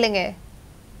 கேள்வி கேளுங்க.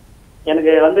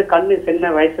 எனக்கு வந்து கண்ணு சின்ன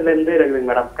வயசுல இருந்து இருக்குது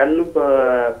மேடம், கண்ணு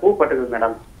பூ பட்டுக்குது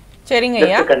மேடம். சரிங்க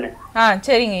ஐயா.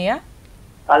 சரிங்க ஐயா.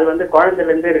 அது வந்து குழந்தைல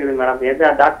இருந்து இருக்குது மேடம். எது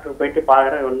டாக்டர் போயிட்டு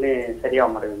பாக்குறேன், ஒண்ணு சரியாக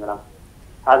மாட்டேங்குது மேடம்.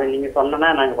 அது நீங்க சொன்னா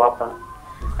நாங்க பாப்போம்.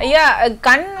 ஐயா,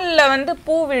 கண்ணுல வந்து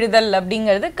பூ விழுதல்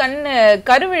அப்படிங்கிறது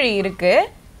கருவிழி இருக்கு.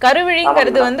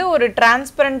 கருவிழிங்கிறது வந்து ஒரு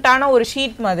டிரான்ஸ்பரண்டான ஒரு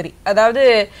ஷீட் மாதிரி, அதாவது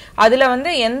அதுல வந்து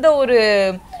எந்த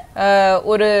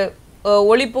ஒரு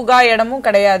ஒளிப்புகா இடமும்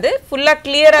கிடையாது, ஃபுல்லா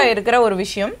கிளியரா இருக்கிற ஒரு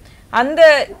விஷயம். அந்த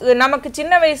நமக்கு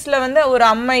சின்ன வயசுல வந்து ஒரு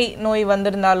அம்மை நோய்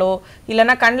வந்திருந்தாலோ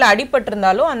இல்லைன்னா கண்ணில்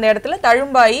அடிபட்டிருந்தாலோ அந்த இடத்துல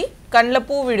தழும்பாயி கண்ணில்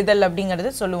பூ விழுதல்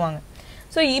அப்படிங்கறது சொல்லுவாங்க.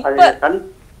 ஸோ இப்போ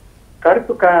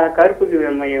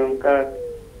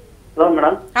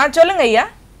மேடம் சொல்லுங்க ஐயா.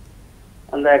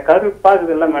 அந்த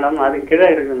கருப்பாகுது இல்ல மேடம், அது கீழே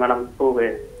இருக்கு மேடம் பூவு.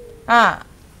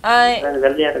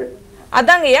 வெள்ளையா இருக்கு.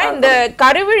 அதாங்கய்யா, இந்த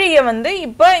கருவிழிய வந்து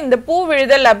இப்ப இந்த பூ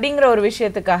விழுதல் அப்படிங்கிற ஒரு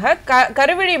விஷயத்துக்காக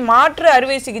கருவிழி மாற்று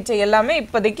அறுவை சிகிச்சை எல்லாமே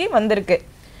இப்போதைக்கு வந்திருக்கு.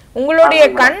 உங்களுடைய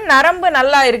கண் நரம்பு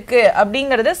நல்லா இருக்கு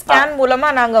அப்படிங்கறத ஸ்கேன் மூலமா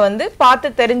நாங்க வந்து பார்த்து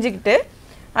தெரிஞ்சுக்கிட்டு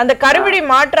அந்த கருவிழி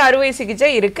மாற்று அறுவை சிகிச்சை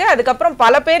இருக்கு. அதுக்கப்புறம்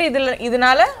பல பேர்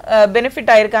இதனால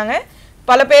பெனிஃபிட் ஆயிருக்காங்க,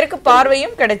 பல பேருக்கு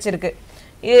பார்வையும் கிடைச்சிருக்கு.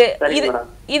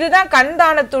 இதுதான் கண்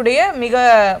தானத்துடைய மிக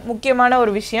முக்கியமான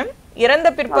ஒரு விஷயம். இறந்த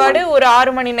பிற்பாடு ஒரு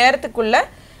 6 மணி நேரத்துக்குள்ள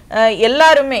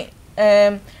எல்லாருமே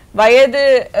வயது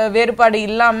வேறுபாடு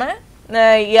இல்லாம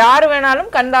யாரு வேணாலும்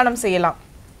கண் தானம் செய்யலாம்.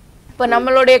 இப்ப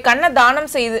நம்மளுடைய கண்ணை தானம்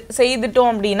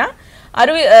செய்துட்டோம் அப்படின்னா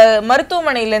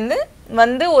மருத்துவமனையிலேருந்து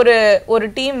வந்து ஒரு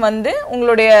டீம் வந்து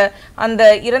உங்களுடைய அந்த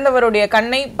இறந்தவருடைய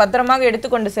கண்ணை பத்திரமாக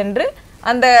எடுத்துக்கொண்டு சென்று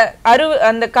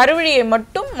அந்த கருவிழியை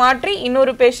மட்டும் மாற்றி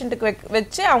இன்னொரு பேஷண்ட்டுக்கு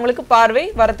வச்சு அவங்களுக்கு பார்வை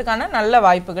வரதுக்கான நல்ல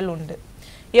வாய்ப்புகள் உண்டு.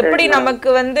 எப்படி நமக்கு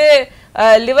வந்து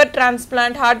லிவர்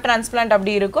டிரான்ஸ்பிளான்ட், ஹார்ட் டிரான்ஸ்பிளான்ட்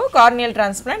அப்படி இருக்கோ, கார்னியல்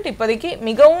டிரான்ஸ்பிளான்ட் இப்போதைக்கு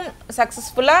மிகவும்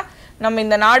சக்சஸ்ஃபுல்லா நம்ம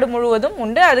இந்த நாடு முழுவதும்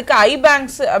உண்டு. அதுக்கு ஐ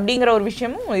பேங்க்ஸ் அப்படிங்கிற ஒரு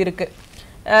விஷயமும் இருக்கு.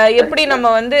 எப்படி நம்ம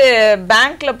வந்து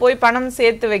பேங்க்ல போய் பணம்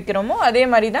சேர்த்து வைக்கிறோமோ அதே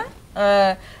மாதிரி தான்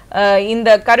இந்த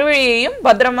கருவிழியையும்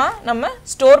பத்திரமா நம்ம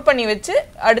ஸ்டோர் பண்ணி வச்சு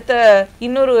அடுத்த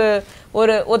இன்னொரு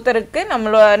ஒருத்தருக்கு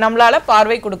நம்மளால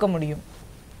பார்வை கொடுக்க முடியும்.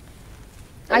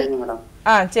 சரிங்க மேடம்.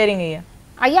 சரிங்க ஐயா.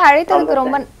 ஐயா அழைத்ததுக்கு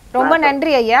ரொம்ப ரொம்ப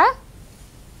நன்றி ஐயா.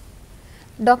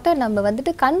 டாக்டர், நம்ம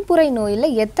வந்துட்டு கண்புரை நோயில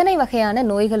எத்தனை வகையான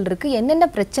நோய்கள் இருக்கு, என்னென்ன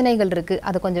பிரச்சனைகள் இருக்கு,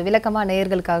 அதை கொஞ்சம் விளக்கமா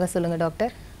நேயர்களுக்காக சொல்லுங்க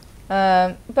டாக்டர்.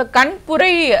 இப்போ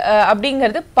கண்புரை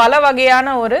அப்படிங்கிறது பல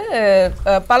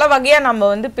வகையா நம்ம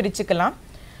வந்து பிரிச்சுக்கலாம்.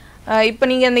 இப்போ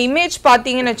நீங்க அந்த இமேஜ்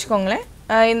பார்த்தீங்கன்னு வச்சுக்கோங்களேன்.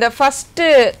 இந்த ஃபர்ஸ்ட்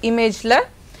இமேஜ்ல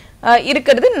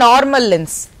இருக்கிறது நார்மல்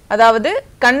லென்ஸ். அதாவது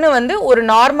கண்ணு வந்து ஒரு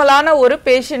நார்மலான ஒரு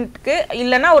பேஷண்ட்க்கு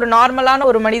இல்லைன்னா ஒரு நார்மலான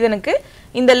ஒரு மனிதனுக்கு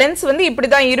இந்த லென்ஸ் வந்து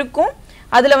இப்படிதான் இருக்கும்.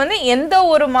 அதுல வந்து எந்த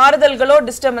ஒரு மாறுதல்களோ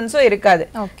டிஸ்டர்பன்ஸோ இருக்காது.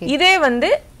 இதே வந்து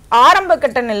ஆரம்ப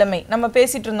கட்ட நிலைமை நம்ம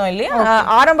பேசிட்டு இருந்தோம் இல்லையா,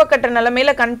 ஆரம்ப கட்ட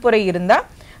நிலைமையில கண்புரை இருந்தா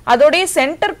அதோடைய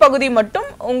சென்டர் பகுதி மட்டும்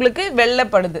உங்களுக்கு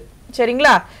வெள்ளப்படுது.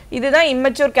 சரிங்களா? இதுதான்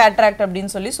இம்மெச்சூர் கேட்ராக்ட்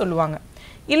அப்படின்னு சொல்லுவாங்க.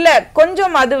 இல்ல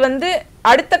கொஞ்சம் அது வந்து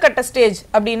அடுத்த கட்ட ஸ்டேஜ்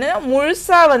அப்படின்னு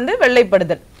முழுசா வந்து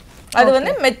வெள்ளைப்படுதல், அது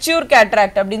வந்து மெச்சூர்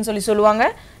கேட்ராக்ட் அப்படின்னு சொல்லுவாங்க.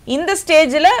 இந்த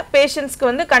ஸ்டேஜ்ல பேஷண்ட்ஸ்க்கு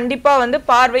வந்து கண்டிப்பா வந்து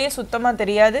பார்வையே சுத்தமா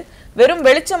தெரியாது, வெறும்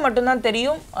வெளிச்சம் மட்டும்தான்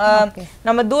தெரியும்.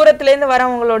 நம்ம தூரத்துல இருந்து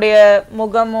வரவங்களுடைய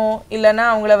முகமோ இல்லைன்னா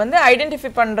அவங்கள வந்து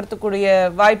ஐடென்டிஃபை பண்றதுக்குரிய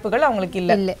வாய்ப்புகள் அவங்களுக்கு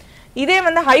இல்லை. இதே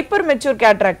வந்து ஹைப்பர் மெச்சூர்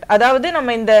கேட்ராக்ட், அதாவது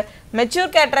நம்ம இந்த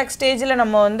மெச்சூர் கேட்ராக்ட் ஸ்டேஜ்ல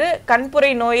நம்ம வந்து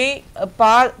கண்புரை நோயை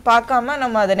பார்க்காம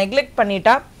நம்ம அதை நெக்லெக்ட்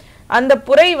பண்ணிட்டா அந்த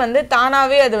புரை வந்து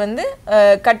தானாவே அது வந்து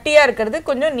கட்டியா இருக்கிறது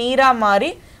கொஞ்சம் நீரா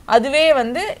மாறி அதுவே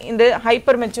வந்து இந்த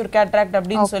ஹைப்பர் மெச்சூர் கேட்ராக்ட்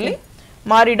அப்படின்னு சொல்லி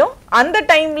மாறிடும். அந்த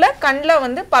டைம்ல கண்ணில்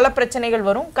வந்து பல பிரச்சனைகள்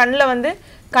வரும். கண்ணில் வந்து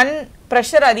கண்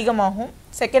ப்ரெஷர் அதிகமாகும்,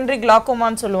 செகண்டரி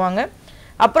கிளாக்கோமான்னு சொல்லுவாங்க.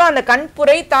 அப்புறம் அந்த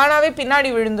கண்புரை தானாவே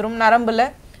பின்னாடி விழுந்துரும் நரம்புல.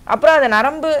 அப்புறம் அந்த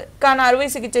நரம்புக்கான அறுவை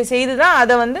சிகிச்சை செய்து தான்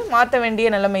அதை வந்து மாற்ற வேண்டிய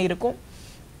நிலைமை இருக்கும்.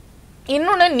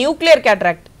 இன்னொன்று நியூக்ளியர்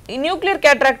கேட்ராக்ட். நியூக்ளியர்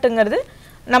கேட்ராக்டுங்கிறது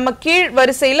நம்ம கீழ்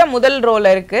வரிசையில் முதல்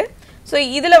ரோல இருக்கு. ஸோ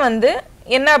இதில் வந்து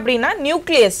என்ன அப்படின்னா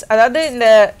நியூக்ளியஸ், அதாவது இந்த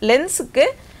லென்ஸுக்கு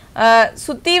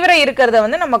சுத்தீவிர இருக்கிறத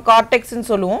வந்து நம்ம கார்டெக்ஸ்ன்னு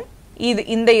சொல்லுவோம். இது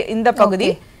இந்த பகுதி,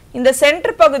 இந்த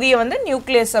சென்டர் பகுதியை வந்து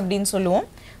நியூக்ளியஸ் அப்படின்னு சொல்லுவோம்.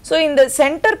 ஸோ இந்த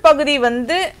சென்டர் பகுதி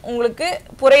வந்து உங்களுக்கு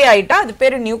புரையாயிட்டா அது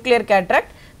பேர் நியூக்ளியர்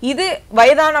கேட்ராக்ட். இது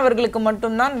வயதானவர்களுக்கு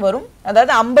மட்டும்தான் வரும்,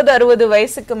 அதாவது 50-60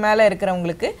 வயசுக்கு மேலே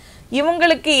இருக்கிறவங்களுக்கு.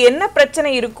 இவங்களுக்கு என்ன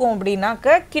பிரச்சனை இருக்கும்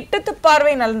அப்படின்னாக்க கிட்டத்து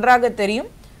பார்வை நன்றாக தெரியும்,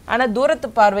 ஆனால் தூரத்து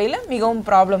பார்வையில் மிகவும்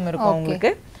ப்ராப்ளம் இருக்கும்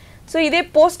அவங்களுக்கு. ஸோ இதே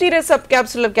போஸ்டீரியர்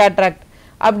சப்கேப்சுலர் கேட்ராக்ட்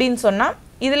அப்படின்னு சொன்னால்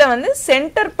இதில் வந்து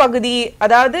சென்டர் பகுதி,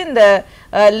 அதாவது இந்த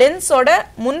லென்ஸோட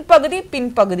முன்பகுதி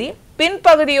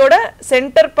பின்பகுதியோட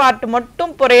சென்டர் பார்ட்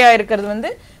மட்டும் புரையா இருக்கிறது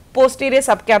வந்து போஸ்டீரியர்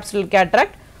சப்கேப்சுலர்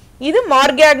கேட்ராக்ட். இது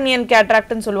மார்காக்னியன்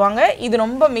கேட்ராக்ட்னு சொல்லுவாங்க. இது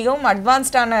ரொம்ப மிகவும்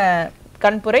அட்வான்ஸ்டான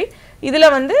கண்புரை.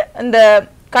 இதில் வந்து இந்த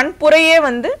கண்புரையே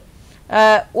வந்து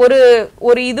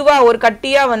ஒரு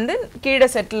கட்டியா வந்து கீழே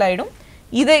செட்டில் ஆயிடும்.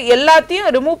 இது எல்லாத்தையும்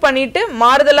ரிமூவ் பண்ணிட்டு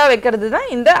மாறுதலா வைக்கிறது தான்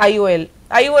இந்த IOL.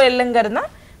 IOLங்கிறது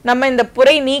தான் நம்ம இந்த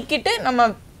புரை நீக்கிட்டு நம்ம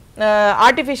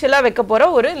ஆர்டிஃபிஷியலா வைக்க போற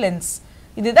ஒரு லென்ஸ்.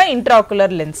 இதுதான்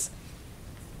இன்ட்ராகுலர் லென்ஸ்.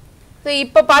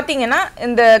 இப்ப பாத்தீங்கன்னா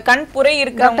இந்த கண் புரை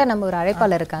இருக்க நம்ம ஒரு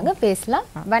அழைப்பாளர் இருக்காங்க, பேசலாம்.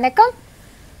 வணக்கம்.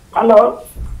 ஹலோ.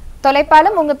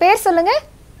 தொலைப்பாளம், உங்க பேர் சொல்லுங்க.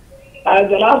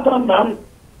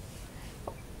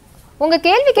 உங்க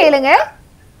கேள்வி கேளுங்க.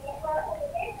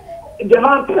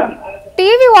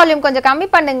 டிவி வால்யூம் கொஞ்சம் கம்மி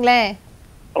பண்ணுங்களேன்.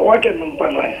 ஓகே மேம்,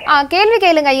 பண்றேன். கேள்வி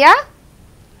கேளுங்க ஐயா.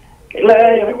 இல்ல,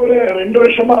 எனக்கு ஒரு 2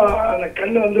 வருஷமா அந்த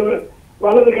கண்ணு வந்து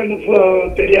வலது கண்ணு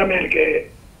தெரியாம இருக்கு.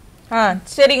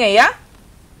 சரிங்க ஐயா.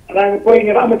 நாங்க போய்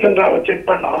ராமச்சந்திராவை செக்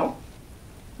பண்ணோம்.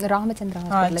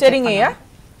 ராமச்சந்திரா, சரிங்க ஐயா.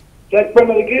 செக்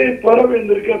பண்ணதுக்கு புரை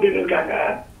விழுந்திருக்கு அப்படின்னு இருக்காங்க.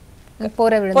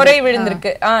 புரை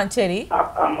விழுந்திருக்கு. சரி.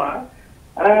 ஆமா.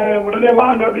 உடனே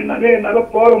வாங்க அப்படின்னாலே என்னால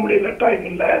போக முடியல, டைம்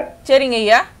இல்ல. சரிங்க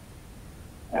ஐயா.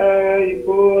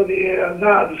 இப்போ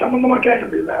அது சம்பந்தமா கேட்க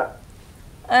முடியல.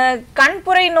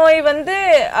 கண்புரை நோய் வந்து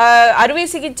அறுவை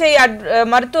சிகிச்சை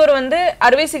மருத்துவர் வந்து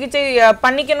அறுவை சிகிச்சை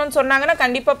பண்ணிக்கணும்னு சொன்னாங்கன்னா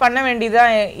கண்டிப்பா பண்ண வேண்டியதா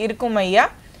இருக்கும் ஐயா.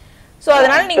 ஸோ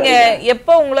அதனால நீங்க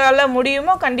எப்போ உங்களால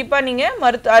முடியுமோ கண்டிப்பா நீங்க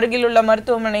அருகில் உள்ள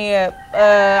மருத்துவமனையை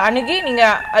அணுகி நீங்க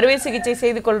அறுவை சிகிச்சை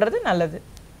செய்து கொள்றது நல்லது.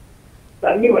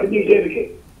 தண்ணி வடிஞ்சிட்டே இருக்கு.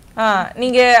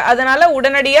 நீங்க அதனால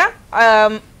உடனடியா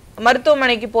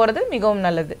மருத்துவமனைக்கு போறது மிகவும்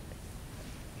நல்லது.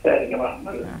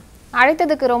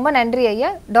 அழைத்ததுக்கு ரொம்ப நன்றி ஐயா.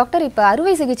 டாக்டர், இப்ப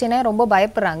அறுவை சிகிச்சைனா ரொம்ப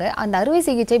பயப்படுறாங்க. அந்த அறுவை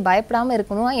சிகிச்சை பயப்படாம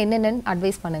இருக்கணும், என்னென்னு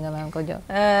அட்வைஸ் பண்ணுங்க மேம் கொஞ்சம்.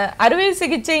 அறுவை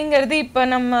சிகிச்சைங்கிறது இப்ப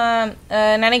நம்ம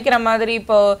நினைக்கிற மாதிரி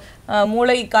இப்போ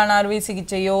மூளைக்கான அறுவை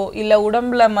சிகிச்சையோ இல்ல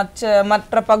உடம்புல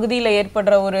மற்ற பகுதியில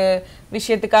ஏற்படுற ஒரு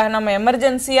விஷயத்துக்காக நம்ம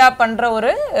எமர்ஜென்சியா பண்ற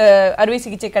ஒரு அறுவை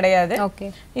சிகிச்சை கிடையாது.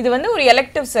 இது வந்து ஒரு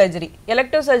எலெக்டிவ் சர்ஜரி.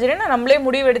 எலெக்டிவ் சர்ஜரினா நம்மளே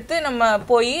முடிவெடுத்து நம்ம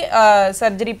போய்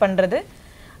சர்ஜரி பண்றது.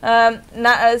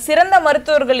 சிறந்த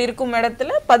மருத்துவர்கள் இருக்கும்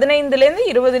இடத்துல 15லேருந்து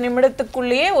 20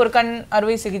 நிமிடத்துக்குள்ளேயே ஒரு கண்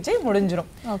அறுவை சிகிச்சை முடிஞ்சிடும்.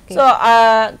 ஸோ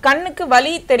கண்ணுக்கு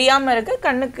வலி தெரியாம இருக்கு,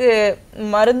 கண்ணுக்கு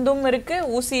மருந்தும் இருக்கு,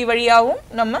 ஊசி வழியாவும்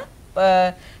நம்ம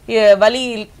வலி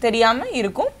தெரியாம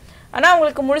இருக்கும். ஆனா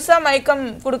அவங்களுக்கு முழுசா மயக்கம்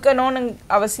கொடுக்கணும்னு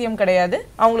அவசியம் கிடையாது.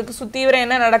 அவங்களுக்கு சுத்தீவிர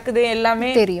என்ன நடக்குது எல்லாமே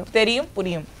தெரியும்,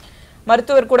 புரியும்.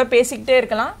 மருத்துவர் கூட பேசிக்கிட்டே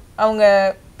இருக்கலாம். அவங்க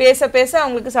பேச பேச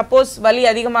அவங்களுக்கு சப்போஸ் வலி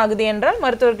அதிகமாகுது என்றால்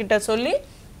மருத்துவர்கிட்ட சொல்லி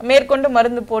மேற்கொண்டு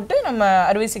மருந்து போட்டு நம்ம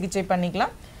அறுவை சிகிச்சை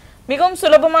பண்ணிக்கலாம். மிகவும்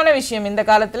சுலபமான விஷயம் இந்த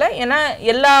காலத்துல. ஏன்னா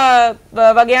எல்லா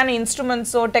வகையான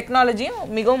இன்ஸ்ட்ருமெண்ட்ஸோ டெக்னாலஜியும்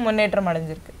மிகவும் முன்னேற்றம்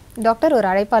அடைஞ்சிருக்கு. டாக்டர் ஒரு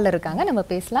அழைப்பாளர் இருக்காங்க, நம்ம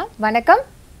பேசலாம். வணக்கம்.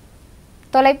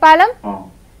 தொலைப்பாலம்.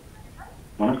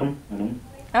 வணக்கம் மேடம்.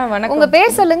 வணக்கம். உங்க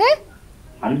பேர் சொல்லுங்க.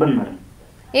 அன்பன் மேடம்.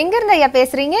 எங்க இருந்து ஐயா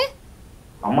பேசுறீங்க?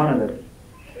 அம்மாநகர்.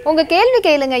 உங்க கேள்வி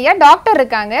கேளுங்க ஐயா, டாக்டர்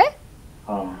இருக்காங்க.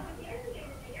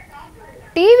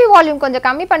 டிவி வால்யூம் கொஞ்சம்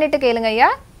கம்மி பண்ணிட்டு கேளுங்க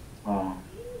ஐயா.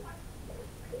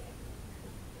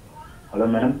 Hello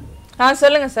madam.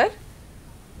 சொல்லுங்க சார்.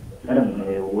 மேடம்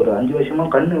ஒரு 5 வருஷமா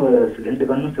கண்ணு 2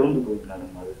 கண்ணும் சிவந்து போகுது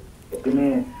மேடம். அது எப்பயுமே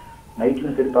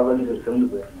நைட்லயும் சரி பகலும் சரி சிவந்து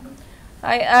போயிருக்கு மேடம்.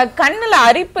 கண்ணுல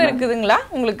அரிப்பு இருக்குதுங்களா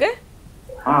உங்களுக்கு?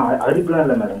 அரிப்புலாம்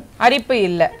இல்ல மேடம். அரிப்பு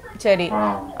இல்ல, சரி.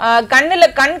 கண்ணுல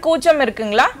கண் கூச்சம்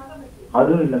இருக்குங்களா?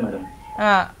 அதுவும் இல்ல மேடம்.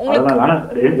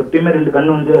 எப்பயுமே 2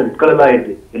 கண்ணு வந்து ரெட் கலர்ல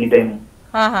ஆயிடுது எனி டைம்.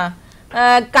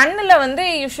 கண்ணுல வந்து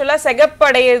யூசுவலா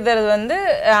சிகப்படைகிறது வந்து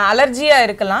அலர்ஜியா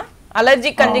இருக்கலாம், அலர்ஜி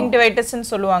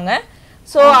கன்ஜங்டிவைட்டிஸ்ன்னு சொல்லுவாங்க.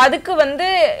 ஸோ அதுக்கு வந்து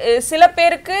சில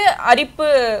பேருக்கு அரிப்பு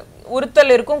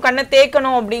உறுத்தல் இருக்கும், கண்ணை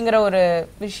தேய்க்கணும் அப்படிங்கிற ஒரு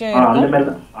விஷயம்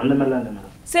இருக்கும்.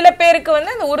 சில பேருக்கு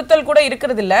வந்து அந்த உறுத்தல் கூட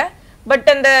இருக்கிறது இல்ல. பட்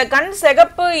அந்த கண்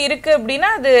சிகப்பு இருக்கு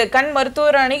அப்படின்னா அது கண்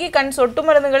மருத்துவர் அணுகி கண் சொட்டு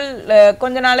மருந்துகள்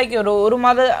கொஞ்ச நாளைக்கு ஒரு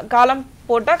மாத காலம்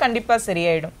போட்டா கண்டிப்பா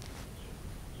சரியாயிடும்.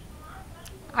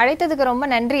 அழைத்ததுக்கு ரொம்ப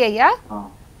நன்றி ஐயா.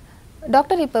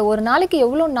 டாக்டர், இப்ப ஒரு நாளைக்கு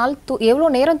எவ்வளவு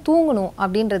நேரம் தூங்கணும்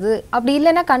அப்படின்றது, அப்படி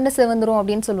இல்லைன்னா கண்ணு சிவந்துரும்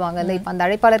அப்படின்னு சொல்லுவாங்கல்ல, இப்ப அந்த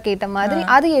அழைப்பாளர் கேட்ட மாதிரி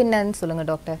அது என்னன்னு சொல்லுங்க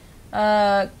டாக்டர்.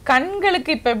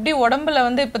 கண்களுக்கு இப்ப எப்படி உடம்புல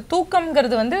வந்து இப்ப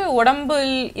தூக்கம்ங்கிறது வந்து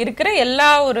உடம்பில் இருக்கிற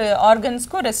எல்லா ஒரு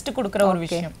ஆர்கன்ஸ்க்கும் ரெஸ்ட் கொடுக்குற ஒரு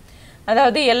விஷயம்.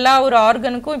 அதாவது எல்லா ஒரு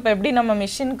ஆர்கனுக்கும் இப்ப எப்படி நம்ம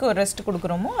மிஷினுக்கு ஒரு ரெஸ்ட்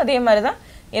கொடுக்குறோமோ அதே மாதிரிதான்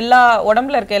எல்லா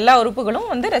உடம்புல இருக்க எல்லா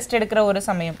உறுப்புகளும் வந்து ரெஸ்ட் எடுக்கிற ஒரு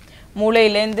சமயம்.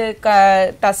 மூளையிலேருந்து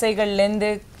தசைகள்லேருந்து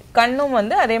கண்ணும்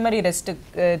வந்து அதே மாதிரி ரெஸ்ட்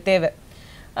தேவை.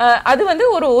 அது வந்து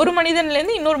ஒரு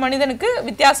மனிதன்லேருந்து இன்னொரு மனிதனுக்கு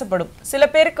வித்தியாசப்படும். சில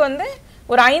பேருக்கு வந்து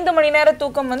ஒரு 5 மணி நேர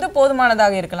தூக்கம் வந்து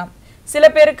போதுமானதாக இருக்கலாம். சில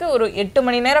பேருக்கு ஒரு 8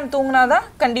 மணி நேரம் தூங்கினாதான்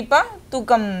கண்டிப்பா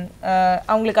தூக்கம்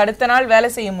அவங்களுக்கு அடுத்த நாள் வேலை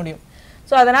செய்ய முடியும்.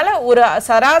 ஸோ அதனால ஒரு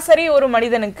சராசரி ஒரு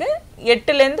மனிதனுக்கு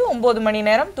 8லேருந்து 9 மணி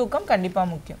நேரம் தூக்கம் கண்டிப்பா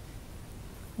முக்கியம்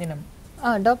தினம்.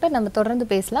 டாக்டர், நம்ம தொடர்ந்து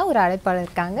பேசலாம். ஒரு அழைப்பாளர்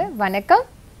இருக்காங்க. வணக்கம்.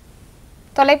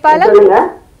 தொலைப்பாளர்,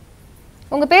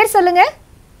 உங்க பேர் சொல்லுங்க.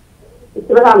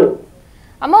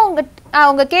 அம்மா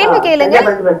உங்க கேள்வி கேளுங்க.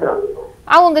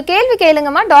 உங்க கேள்வி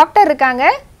கேளுங்கம்மா, டாக்டர் இருக்காங்க.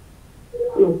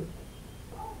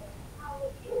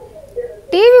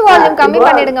 டிவி வால்யூம் கம்மி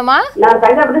பண்ணிடுங்கம்மா. நான்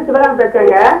கண்ணப்படி சிவராம்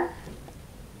பேசுறேங்க.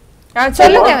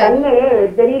 சொல்லுங்க. கண்ணு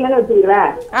தெரியலன்னு வச்சுக்கிறேன்.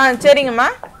 சரிங்கம்மா.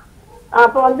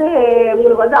 அப்ப வந்து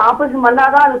உங்களுக்கு வந்து ஆபரேஷன்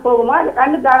பண்ணாதான் அது போகுமா, இல்ல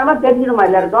கண்ணு காரணமா தெரிஞ்சிடுமா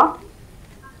எல்லாருக்கும்?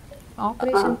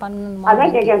 ஆபரேஷன் பண்ணணுமா?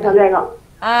 அதான் கேட்க சந்தேகம்.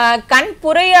 கண்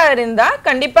புரையா இருந்தா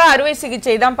கண்டிப்பா அறுவை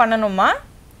சிகிச்சை தான் பண்ணணுமா.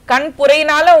 கண்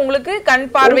புரையினால உங்களுக்கு கண்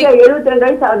பார்வை 72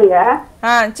 வயசு ஆகுதுங்க.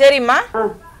 சரிம்மா.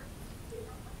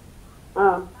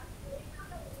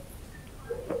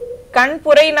 கண்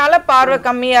புரையினால பார்வை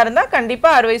கம்மியா இருந்தா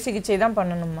கண்டிப்பா அறுவை சிகிச்சை தான்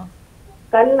பண்ணணுமா.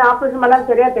 கண் ஆபரேஷன் பண்ணா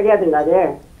சரியா தெரியாதுங்க. அது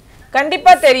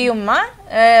கண்டிப்பா தெரியுமா.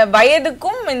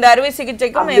 வயதுக்கும் இந்த அறுவை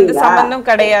சிகிச்சைக்கும் எந்த சம்பந்தம்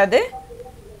கிடையாது.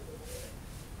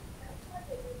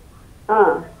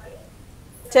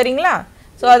 சரிங்களா.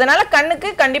 சோ அதனால கண்ணுக்கு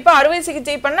கண்டிப்பா அறுவை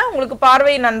சிகிச்சை பண்ணா உங்களுக்கு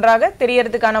பார்வை நன்றாக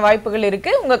தெரியறதுக்கான வாய்ப்புகள்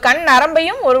இருக்கு. உங்க கண்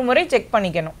நரம்பையும் ஒரு முறை செக்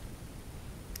பண்ணிக்கணும்.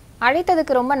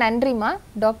 அழைத்ததுக்கு ரொம்ப நன்றிமா.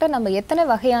 டாக்டர், நம்ம எத்தனை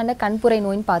வகையான கண்புரை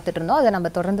நோய்னு பார்த்துட்டு இருந்தோம், அதை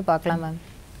நம்ம தொடர்ந்து பார்க்கலாம் மேம்.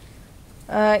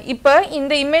 இப்போ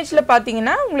இந்த இமேஜ்ல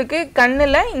பாத்தீங்கன்னா உங்களுக்கு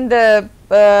கண்ணுல இந்த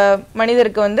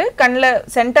மனிதருக்கு வந்து கண்ணில்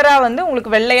சென்டரா வந்து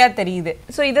உங்களுக்கு வெள்ளையா தெரியுது.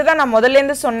 ஸோ இதுதான் நான் முதல்ல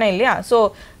இருந்து சொன்னேன் இல்லையா. ஸோ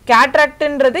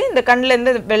கேட்ராக்ட்ன்றது இந்த கண்ணுல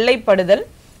இருந்து வெள்ளைப்படுதல்.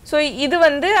 ஸோ இது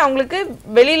வந்து அவங்களுக்கு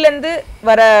வெளியிலேருந்து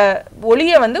வர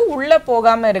ஒளியை வந்து உள்ள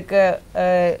போகாம இருக்க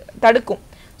தடுக்கும்.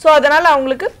 ஸோ அதனால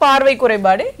அவங்களுக்கு பார்வை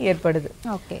குறைபாடு ஏற்படுது.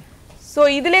 ஓகே. ஸோ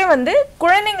இதுலேயே வந்து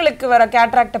குழந்தைங்களுக்கு வர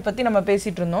கேட்ராக்டை பற்றி நம்ம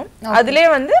பேசிட்டு இருந்தோம். அதுலேயே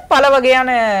வந்து பல வகையான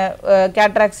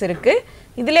கேட்ராக்ட்ஸ் இருக்கு.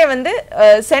 இதுலேயே வந்து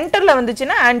சென்டரில்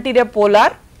வந்துச்சுன்னா ஆன்டீரியர்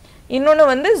போலார், இன்னொன்று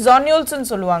வந்து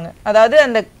ஜான்யூல்ஸ்ன்னு சொல்லுவாங்க. அதாவது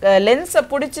அந்த லென்ஸை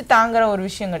பிடிச்சி தாங்குற ஒரு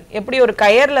விஷயங்கள், எப்படி ஒரு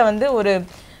கயரில் வந்து ஒரு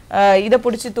இதை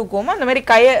பிடிச்சி தூக்குவோமோ அந்த மாதிரி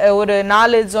ஒரு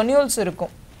 4 ஜொன்யூல்ஸ்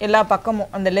இருக்கும் எல்லா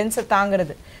பக்கமும் அந்த லென்ஸை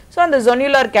தாங்கிறது. ஸோ அந்த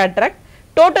ஜொனியுலர் கேட்ராக்ட்.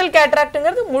 டோட்டல்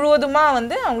கேட்ராக்ட்ங்கிறது முழுவதுமாக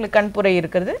வந்து அவங்களுக்கு கண்புரை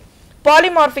இருக்கிறது.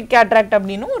 பாலிமார்பிக் கேட்ராக்ட்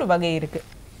அப்படின்னு ஒரு வகை இருக்குது.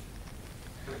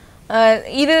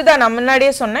 இதுதான் நான்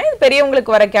முன்னாடியே சொன்னேன், இது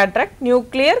பெரியவங்களுக்கு வர cataract,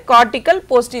 nuclear cortical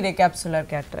posterior capsular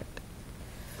cataract.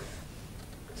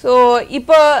 So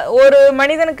இப்போ ஒரு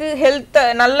மனிதனுக்கு ஹெல்த்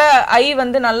நல்ல ஐ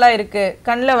வந்து நல்லா இருக்கு,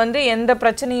 கண்ணில் வந்து எந்த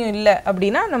பிரச்சனையும் இல்லை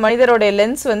அப்படின்னா அந்த மனிதருடைய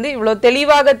லென்ஸ் வந்து இவ்வளோ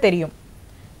தெளிவாக தெரியும்.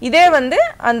 இதே வந்து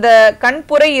அந்த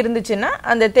கண்புரை இருந்துச்சுன்னா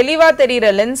அந்த தெளிவாக தெரிகிற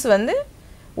லென்ஸ் வந்து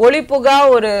ஒளிப்புகா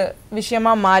ஒரு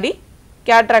விஷயமா மாறி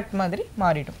கேட்ராக்ட் மாதிரி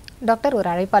மாறிடும். டாக்டர் ஒரு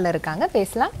அழைப்பாளர் இருக்காங்க,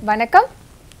 பேசலாம். வணக்கம்.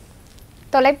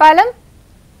 தொலைப்பாலம்.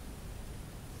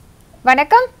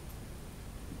 வணக்கம்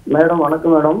மேடம்.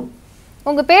 வணக்கம் மேடம்.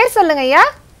 உங்க பேர் சொல்லுங்க ஐயா.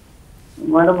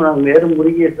 மேடம் நான் வேறு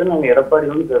முருகேசன், நாங்க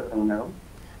எடப்பாடியிலிருந்து பேசுறேங்க மேடம்.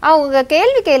 உங்க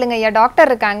கேள்வி கேளுங்க ஐயா,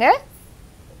 டாக்டர் இருக்காங்க.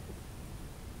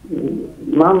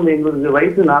 மேம் எங்களுக்கு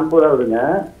வயசு 40ஆகுதுங்க.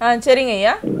 சரிங்க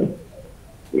ஐயா.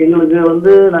 எங்களுக்கு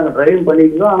வந்து நாங்க டிரைவிங்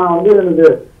பண்ணிக்கிறோம், ஆனா வந்து எனக்கு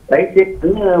ரைட்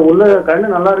சைடு உள்ள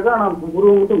கண்ணு நல்லா இருக்கு, ஆனா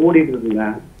புருவம் மட்டும் மூடிட்டு இருக்குங்க.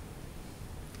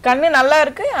 கண்ணு நல்லா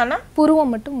இருக்கு ஆனா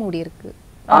புருவம் மட்டும் மூடி இருக்கு.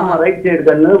 ஆமா, ரைட் சைடு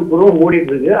கண்ணு புருவம்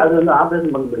மூடிட்டு இருக்கு. அது வந்து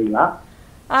ஆபரேஷன் பண்ண முடியுங்களா?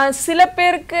 சில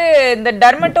பேருக்கு இந்த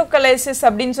டெர்மட்டோகலைசிஸ்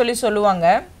அப்படின்னு சொல்லுவாங்க.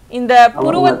 இந்த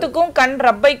புருவத்துக்கும் கண்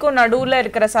ரப்பைக்கும் நடுவுல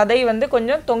இருக்கிற சதை வந்து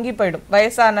கொஞ்சம் தொங்கி போயிடும்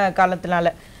வயசான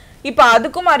காலத்தினால. இப்ப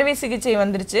அதுக்கும் அறுவை சிகிச்சை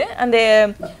வந்துருச்சு. அந்த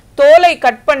தோலை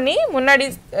கட் பண்ணி முன்னாடி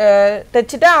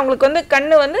தைச்சிட்டா அவங்களுக்கு வந்து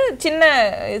கண்ணு வந்து சின்ன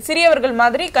சிறியவர்கள்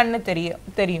மாதிரி கண்ணு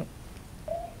தெரியும்.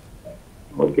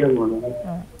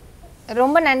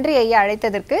 ரொம்ப நன்றி ஐயா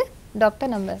அழைத்ததற்கு.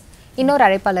 டாக்டர் நம்ம இன்னொரு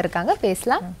அழைப்பாளர் இருக்காங்க,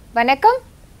 பேசலாம். வணக்கம்.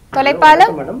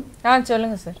 தொலைப்பாலம்.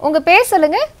 சொல்லுங்க சார். உங்க பேர்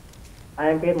சொல்லுங்க.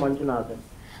 என் பேர் மஞ்சுநாதன்.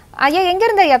 ஐயா எங்க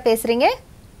இருந்து ஐயா பேசுறீங்க?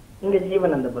 இங்க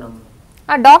ஜீவனந்தபுரம்.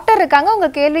 டாக்டர் இருக்காங்க, உங்க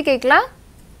கேள்வி கேட்கலாம்.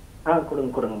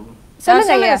 கொடுங்க.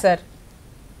 சொல்லுங்க சார்.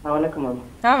 வணக்கம்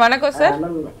மேம். வணக்கம் சார்.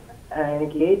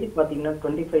 எனக்கு ஏஜ் பாத்தீங்கன்னா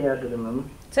 25 ஆகுது மேம்.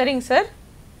 சரிங்க சார்.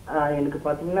 எனக்கு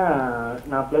பாத்தீங்கன்னா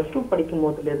நான் +2 படிக்கும்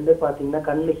போதுல இருந்து பாத்தீங்கன்னா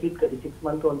கண்ணுல ஹீட் கட்டி 6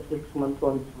 மந்த்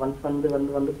ஒன்ஸ்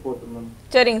வந்து போகுது மேம்.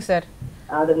 சரிங்க சார்.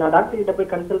 அது நான் டாக்டர் கிட்ட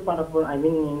போய் கன்சல்ட் பண்ண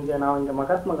நான் இங்க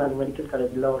மகாத்மா காந்தி மெடிக்கல்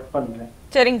காலேஜ்ல ஒர்க் பண்றேன்.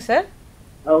 சரிங்க சார்.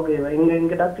 ஓகே,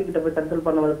 இங்க டாக்டர் கிட்ட போய் கன்சல்ட்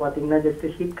பண்ணும்போது பாத்தீங்கன்னா ஜஸ்ட்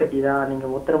ஹீட் கட்டி தான், நீங்க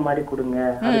ஒத்துற மாதிரி கொடுங்க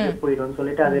அதுக்கு போயிடும்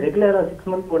சொல்லிட்டு அது ரெகுலரா 6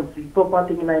 மந்த் ஒன்ஸ். இப்போ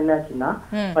பாத்தீங்கன்னா என்ன ஆச்சுன்னா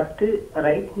ஃபர்ஸ்ட்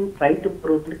ரைட்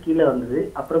புருவத்துல கீழே வந்தது,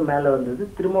 அப்புறம் மேல வந்தது,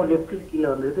 திரும்ப லெஃப்ட்ல கீழே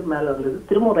வந்தது, மேல வந்தது,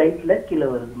 திரும்ப ரைட்ல கீழே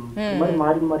வருது. இந்த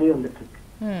மாதிரி மாறி வந்துட்டு இருக்கு.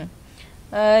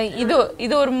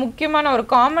 இது ஒரு முக்கியமான ஒரு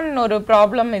காமன் ஒரு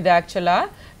ப்ராப்ளம். இது ஆக்சுவலா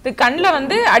இது கண்ணில்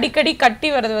வந்து அடிக்கடி கட்டி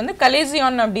வர்றது வந்து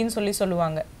கலேசியான் அப்படின்னு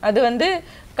சொல்லுவாங்க. அது வந்து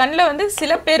கண்ணில் வந்து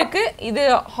சில பேருக்கு இது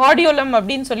ஹார்டியோலம்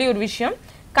அப்படின்னு சொல்லி ஒரு விஷயம்.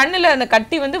 கண்ணில் அந்த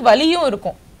கட்டி வந்து வலியும்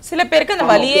இருக்கும், சில பேருக்கு அந்த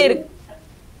வலியே இருக்கு,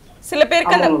 சில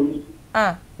பேருக்கு அந்த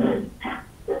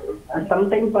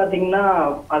சம்டைம் பாத்தீங்கன்னா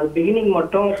அது பிகினிங்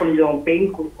மட்டும் கொஞ்சம் பெயின்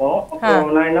கொடுக்கும்.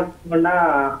 நான் என்ன பண்ணா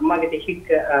அம்மா கிட்ட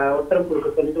ஹீட் ஒத்தரம் கொடுக்க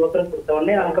சொல்லிட்டு ஒத்தரம் கொடுத்த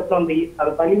உடனே அதுக்கப்புறம்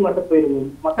அந்த வலி மட்டும் போயிடும்.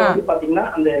 மற்ற வந்து பாத்தீங்கன்னா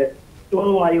அந்த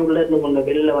ஸ்டோன் மாதிரி உள்ள இருந்து கொண்ட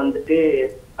வெளில வந்துட்டு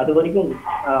அது வரைக்கும்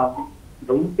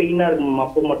ரொம்ப பெயினா இருக்கும்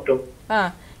அப்போ மட்டும்.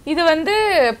 இது வந்து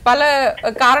பல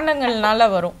காரணங்கள்னால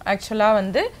வரும். ஆக்சுவலா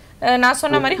வந்து நான்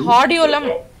சொன்ன மாதிரி ஹார்டியோலம்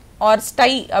ஆர்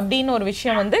ஸ்டை அப்படின்னு ஒரு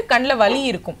விஷயம் வந்து கண்ணில் வலி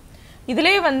இருக்கும்.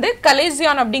 இதுலேயே வந்து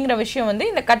கலேசியான் அப்படிங்கிற விஷயம் வந்து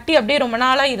இந்த கட்டி அப்படியே ரொம்ப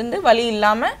நாளாக இருந்து வலி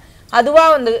இல்லாமல்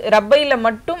அதுவாக வந்து ரப்பையில்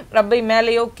மட்டும் ரப்பை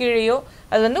மேலேயோ கீழேயோ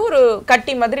அது வந்து ஒரு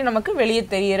கட்டி மாதிரி நமக்கு வெளியே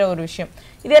தெரிகிற ஒரு விஷயம்.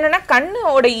 இது என்னன்னா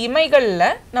கண்ணோட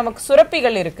இமைகளில் நமக்கு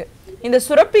சுரப்பிகள் இருக்கு. இந்த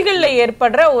சுரப்பிகளில்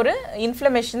ஏற்படுற ஒரு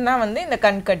இன்ஃப்ளமேஷன் தான் வந்து இந்த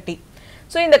கண் கட்டி.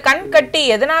 ஸோ இந்த கண் கட்டி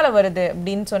எதனால வருது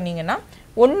அப்படின்னு சொன்னீங்கன்னா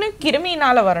ஒன்று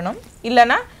கிருமினால வரணும்,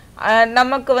 இல்லைன்னா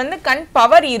நமக்கு வந்து கண்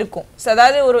பவர் இருக்கும்.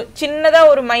 அதாவது ஒரு சின்னதாக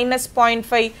ஒரு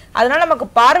 -0.5 அதனால நமக்கு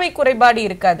பார்வை குறைபாடு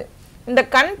இருக்காது. இந்த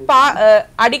கண்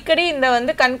அடிக்கடி இந்த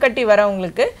வந்து கண் கட்டி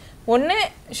வரவங்களுக்கு ஒன்று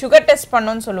சுகர் டெஸ்ட்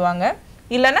பண்ணோன்னு சொல்லுவாங்க,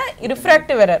 இல்லைன்னா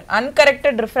refractive error,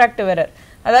 uncorrected refractive error.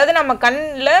 அதாவது நம்ம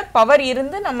கண்ணில் பவர்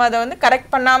இருந்து நம்ம அதை வந்து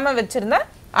கரெக்ட் பண்ணாமல் வச்சுருந்தா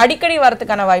அடிக்கடி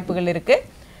வரதுக்கான வாய்ப்புகள் இருக்குது.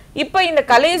 இப்போ இந்த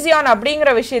கலேசியான்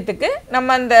அப்படிங்கிற விஷயத்துக்கு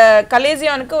நம்ம அந்த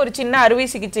கலேசியானுக்கு ஒரு சின்ன அறுவை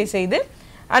சிகிச்சை செய்து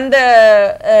அந்த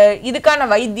இதுக்கான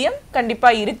வைத்தியம்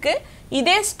கண்டிப்பாக இருக்குது.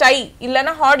 இதே ஸ்டை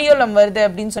இல்லைன்னா ஹார்டியோலம் வருது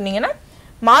அப்படின்னு சொன்னீங்கன்னா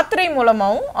மாத்திரை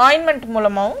மூலமாகவும் ஆயின்மெண்ட்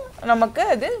மூலமாகவும் நமக்கு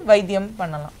அது வைத்தியம்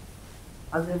பண்ணலாம்.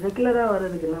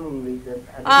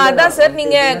 அதான் சார்,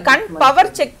 நீங்க கண்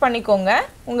பவர் செக் பண்ணிக்கோங்க.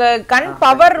 உங்க கண்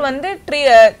பவர் வந்து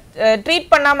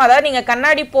ட்ரீட் பண்ணாம, அதாவது நீங்க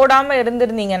கண்ணாடி போடாம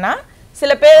இருந்திருந்தீங்கன்னா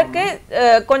சில பேருக்கு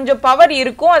கொஞ்சம் பவர்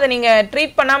இருக்கும், அதை நீங்க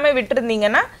ட்ரீட் பண்ணாம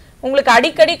விட்டுருந்தீங்கன்னா உங்களுக்கு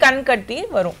அடிக்கடி கண் கட்டி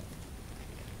வரும்.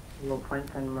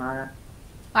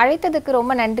 அழைத்ததுக்கு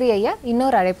ரொம்ப நன்றி ஐயா.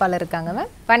 இன்னொரு அழைப்பாளர் இருக்காங்க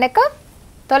மேம். வணக்கம்.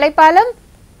 தொலைப்பாலம்.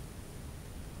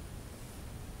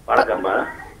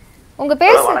 உங்க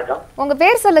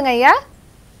பேர் சொல்லுங்க ஐயா.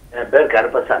 என் பேர்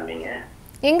கருப்பசாமிங்க.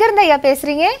 எங்க இருந்து ஐயா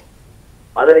பேசுறீங்க?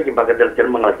 மதுரைக்கு பக்கத்துல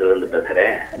திருமங்கலத்துல இருந்து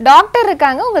பேசுறேன். டாக்டர்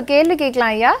இருக்காங்க, உங்க கேள்வி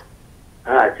கேட்கலாம் ஐயா.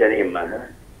 சரிங்கம்மா.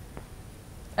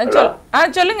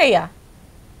 சொல்லுங்க ஐயா.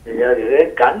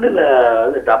 கண்ணுல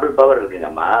வந்து டபுள் பவர்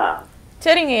இருக்குங்கம்மா.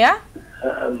 சரிங்க ஐயா.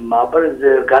 அப்புறம்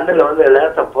கண்ணுல வந்து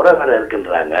லேசா புறக்கரை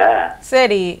இருக்குன்றாங்க.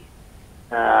 சரி.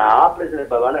 ஆபரேஷன்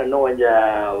இப்ப வேணா இன்னும் கொஞ்சம்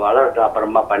வளரட்டும்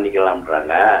அப்புறமா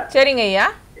பண்ணிக்கலாம்ன்றாங்க. சரிங்க ஐயா.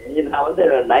 நான் வந்து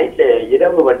நைட்ல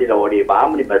இரவு வண்டியில ஓடி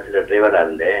ஆம்னி பஸ்ல டிரைவரா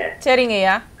இருந்தேன். சரிங்க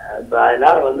ஐயா.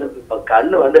 அதனால வந்து இப்ப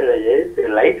கண்ணு வந்து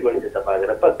லைட் வெளிச்சத்தை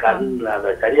பாக்குறப்ப கண்ணு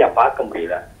அதை சரியா பார்க்க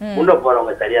முடியல. முன்ன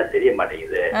போறவங்க சரியா தெரிய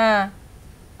மாட்டேங்குது.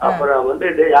 அப்புறம் வந்து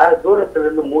யாரும் தூரத்துல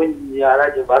இருந்து மூஞ்சி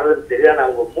யாராச்சும் வர்றது தெரியா,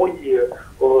 அவங்க மூஞ்சி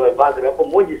பாக்குறப்ப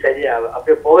மூஞ்சி சரியா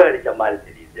அப்படியே புகை அடிச்ச மாதிரி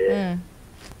தெரியுது.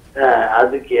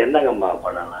 அதுக்கு என்னங்கம்மா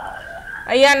பண்ணலாம்?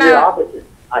 ஐயா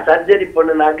சர்ஜரி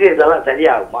பண்ணுனாக்கு இதெல்லாம்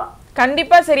சரியாகுமா?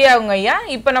 கண்டிப்பா சரியாகுங்க ஐயா.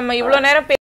 இப்ப நம்ம இவ்வளவு நேரம்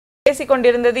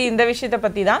பேசிக்கொண்டிருந்தது இந்த விஷயத்த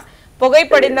பத்தி தான்.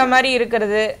 புகைப்படிந்த மாதிரி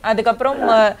இருக்கிறது, அதுக்கப்புறம்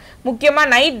முக்கியமா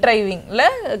நைட் டிரைவிங்ல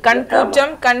கண்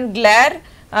கூச்சம், கண் கிளேர்,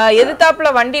 எதிர்த்தாப்புல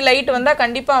வண்டி லைட் வந்தா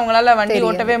கண்டிப்பா அவங்களால வண்டி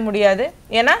ஓட்டவே முடியாது.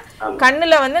 ஏன்னா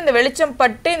கண்ணுல வந்து இந்த வெளிச்சம்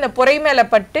பட்டு இந்த புரை மேல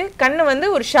பட்டு கண்ணு வந்து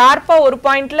ஒரு ஷார்ப்பா ஒரு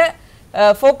பாயிண்ட்ல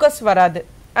ஃபோக்கஸ் வராது.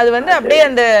 அது வந்து அப்படியே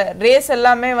அந்த ரேஸ்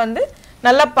எல்லாமே வந்து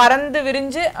நல்லா பறந்து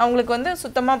விரிஞ்சு அவங்களுக்கு வந்து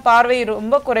சுத்தமா பார்வை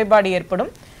ரொம்ப குறைபாடு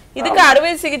ஏற்படும். இதுக்கு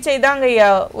அறுவை சிகிச்சை தாங்க ஐயா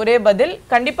ஒரே பதில்.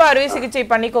 கண்டிப்பா அறுவை சிகிச்சை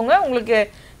பண்ணிக்கோங்க, உங்களுக்கு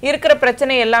இருக்கிற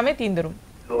பிரச்சனை எல்லாமே தீந்துரும்.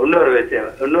 இன்னொரு விஷயம்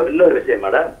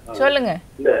மேடம் சொல்லுங்க.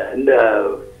 இந்த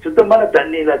சுத்தமான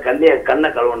தண்ணியில கண்ணை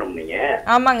கழுவணும் நீங்க.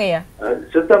 ஆமாங்க ஐயா.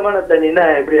 சுத்தமான தண்ணினா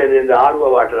எப்படி? இந்த ஆர்வ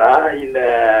வாட்டரா இல்ல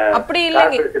அப்படி இல்ல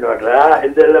வாட்டரா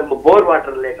இந்த போர்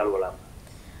வாட்டர்லயே கழுவலாம்?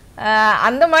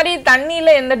 அந்த மாதிரி தண்ணியில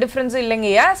எந்த டிஃபரன்ஸும்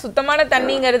இல்லைங்கய்யா. சுத்தமான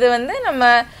தண்ணிங்கிறது வந்து நம்ம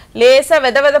லேசா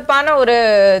வெதவெதப்பான ஒரு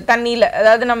தண்ணியில,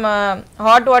 அதாவது நம்ம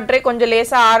ஹாட் வாட்டரே கொஞ்சம்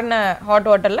லேசா ஆறுன ஹாட்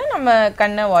வாட்டர்ல நம்ம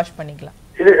கண்ணை வாஷ் பண்ணிக்கலாம்.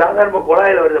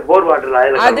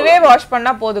 அதுவே வாஷ்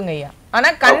பண்ணா போதுங்க ஐயா. ஆனா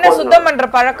கண்ணை சுத்தம் பண்ற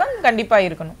பழக்கம் கண்டிப்பா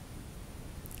இருக்கணும்.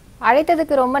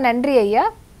 அழைத்ததுக்கு ரொம்ப நன்றி ஐயா.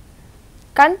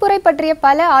 கண்புரை பற்றிய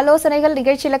பல ஆலோசனைகள்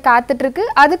நிகழ்ச்சியில காத்துட்டு இருக்கு.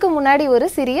 அதுக்கு முன்னாடி ஒரு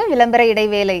சிறிய விளம்பர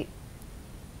இடைவேளை.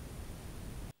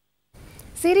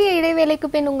 சிறிய இடைவேளைக்கு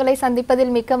பின் உங்களை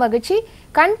சந்திப்பதில் மிக்க மகிழ்ச்சி.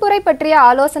 கண்புரை பற்றிய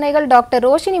ஆலோசனைகள் டாக்டர்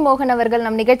ரோஷினி மோகன் அவர்கள்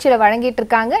நம் நிகழ்ச்சியில வழங்கிட்டு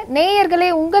இருக்காங்க. நேயர்களே,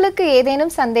 உங்களுக்கு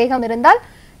ஏதேனும் சந்தேகம் இருந்தால்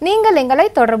நீங்கள் எங்களை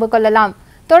தொடர்பு கொள்ளலாம்.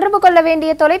 தொடர்பு கொள்ள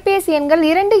வேண்டிய தொலைபேசி எண்கள்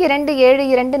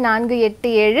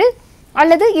 22722487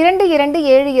 அல்லது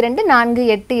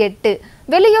 22722488.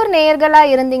 வெளியூர் நேயர்களா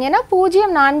இருந்தீங்கன்னா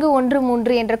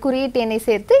 0413 என்ற குறியீட்டு எண்ணை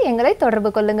சேர்த்து எங்களை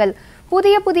தொடர்பு கொள்ளுங்கள்.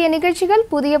 புதிய புதிய நிகழ்ச்சிகள்,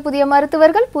 புதிய புதிய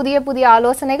மருத்துவர்கள், புதிய புதிய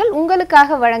ஆலோசனைகள்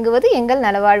உங்களுக்காக வழங்குவது எங்கள்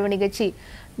நலவாழ்வு நிகழ்ச்சி.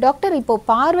 டாக்டர், இப்போ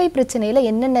பார்வை பிரச்சனையில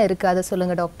என்னென்ன இருக்கு அதை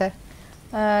சொல்லுங்க டாக்டர்.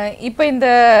 இப்போ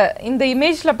இந்த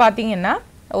இமேஜ்ல பாத்தீங்கன்னா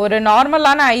ஒரு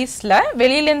நார்மலான ஐஸ்ல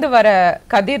வெளியிலேருந்து வர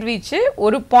கதிர்வீச்சு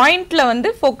ஒரு பாயிண்ட்ல வந்து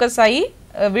ஃபோக்கஸ் ஆகி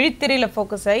விழித்திரையில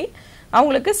ஃபோக்கஸ் ஆகி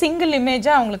அவங்களுக்கு சிங்கிள்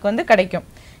இமேஜா அவங்களுக்கு வந்து கிடைக்கும்.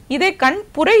 இதே கண்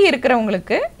புரை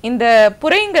இருக்கிறவங்களுக்கு இந்த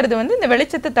புரைங்கிறது வந்து இந்த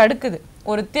வெளிச்சத்தை தடுக்குது,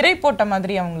 ஒரு திரை போட்ட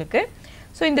மாதிரி அவங்களுக்கு.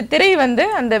 ஸோ இந்த திரை வந்து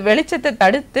அந்த வெளிச்சத்தை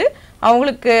தடுத்து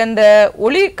அவங்களுக்கு அந்த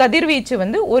ஒளி கதிர்வீச்சு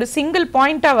வந்து ஒரு சிங்கிள்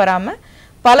பாயிண்டா வராம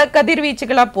பல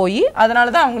கதிர்வீச்சுகளா போய் அதனால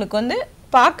தான் அவங்களுக்கு வந்து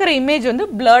பார்க்குற இமேஜ் வந்து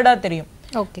பிளர்டா தெரியும்.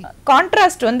 ஓகே,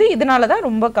 கான்ட்ராஸ்ட் வந்து இதனால தான்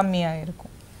ரொம்ப கம்மியா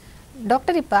இருக்கும்.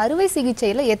 டாக்டர், இப்போ அறுவை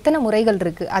சிகிச்சையில எத்தனை முறைகள்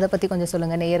இருக்கு அதை பத்தி கொஞ்சம்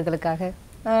சொல்லுங்க நேயர்களுக்காக.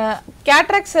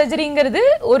 கேட்ராக்ட் சர்ஜரிங்கிறது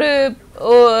ஒரு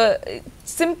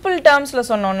சிம்பிள் டேர்ம்ஸ்ல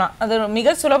சொன்னோம்னா, அது மிக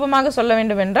சுலபமாக சொல்ல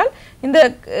வேண்டும் என்றால், இந்த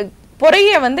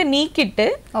பொறையை வந்து நீக்கிட்டு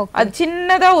அது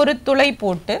சின்னதா ஒரு துளை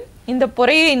போட்டு இந்த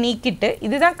பொறையை நீக்கிட்டு,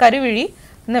 இதுதான் கருவிழி,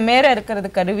 இந்த மேல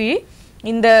இருக்கிறது கருவிழி,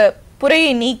 இந்த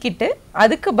புறையை நீக்கிட்டு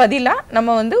அதுக்கு பதிலா நம்ம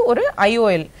வந்து ஒரு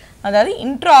IOL, அதாவது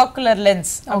இன்ட்ராஆக்குலர்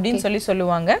லென்ஸ் அப்படின்னு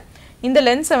சொல்லுவாங்க. இந்த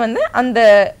லென்ஸை வந்து அந்த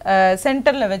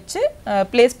சென்டர்ல வச்சு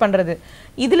பிளேஸ் பண்றது.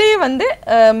 இதுலயே வந்து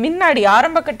முன்னாடி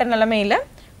ஆரம்ப கட்ட நிலைமையில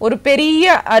ஒரு பெரிய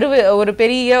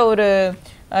ஒரு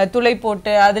துளை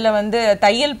போட்டு அதுல வந்து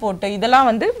தையல் போட்டு இதெல்லாம்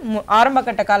வந்து ஆரம்ப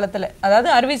கட்ட காலத்துல, அதாவது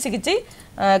அறுவை சிகிச்சை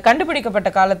கண்டுபிடிக்கப்பட்ட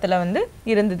காலத்துல வந்து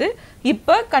இருந்தது.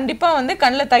 இப்ப கண்டிப்பா வந்து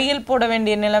கண்ணில் தையல் போட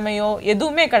வேண்டிய நிலைமையோ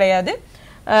எதுவுமே கிடையாது.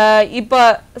 இப்ப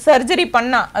சர்ஜரி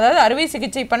பண்ணா, அதாவது அறுவை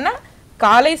சிகிச்சை பண்ணா,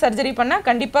 காலை சர்ஜரி பண்ணா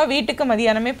கண்டிப்பா வீட்டுக்கு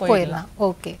மதியானமே போயிடலாம்.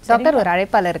 ஓகே டாக்டர், ஒரு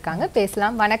அழைப்பாளர் இருக்காங்க,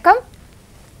 பேசலாம். வணக்கம்.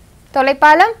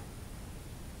 தொலைப்பாலம்,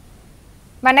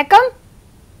 வணக்கம்.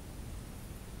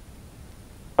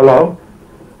 ஹலோ,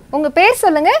 உங்க பேர்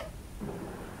சொல்லுங்க.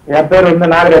 என் பேர் வந்து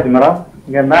நாகராஜ் மேடம்,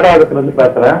 இங்க மேடவாக்கத்துல இருந்து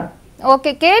பேசுறேன்.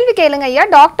 ஓகே, கேள்வி கேளுங்க ஐயா,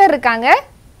 டாக்டர் இருக்காங்க.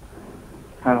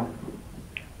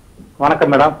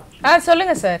 வணக்கம் மேடம்.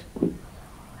 சொல்லுங்க சார்.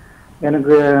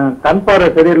 எனக்கு கண் பார்வை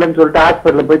சரியில்லைன்னு சொல்லிட்டு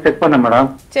ஹாஸ்பிட்டல்ல போய் செக் பண்ணேன் மேடம்.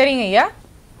 சரிங்க ஐயா.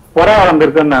 புறா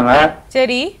வளர்ந்துருக்குன்னாங்க.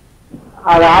 சரி.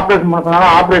 அது ஆபரேஷன் பண்ணனால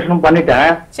ஆபரேஷனும் பண்ணிட்டேன்.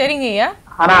 சரிங்க ஐயா.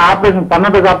 ஆனா ஆபரேஷன்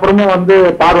பண்ணதுக்கு அப்புறமும் வந்து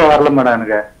பார்வை வரல மேடம்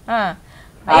எனக்கு.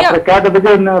 அப்புறம்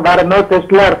கேட்டதுக்கு வேற இன்னொரு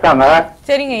டெஸ்ட் எல்லாம் எடுத்தாங்க.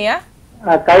 சரிங்க ஐயா.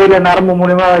 கையில நரம்பு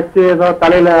மூலியமா வச்சு ஏதோ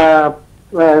தலையில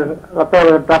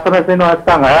ரத்தனத்தைன்னு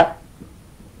வச்சாங்க.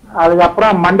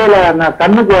 அதுக்கப்புறம் மண்டையில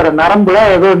கண்ணுக்கு வர நரம்புல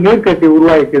ஏதோ நீர் கட்டி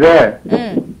உருவாக்குது,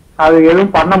 அது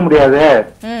எதுவும் பண்ண முடியாது,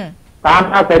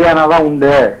 தானா சரியானதான்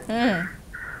உண்டு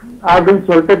அப்படின்னு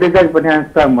சொல்லிட்டு டிஸ்சார்ஜ் பண்ணி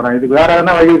அனுப்பிச்சிட்டாங்க மேடம். இதுக்கு வேற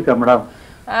எதனா வழி இருக்கா மேடம்?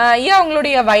 ஐயா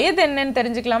உங்களுடைய வயது என்னன்னு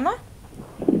தெரிஞ்சுக்கலாமா?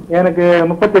 எனக்கு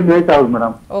 35 வயசு ஆகுது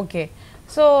மேடம். ஓகே.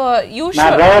 சோ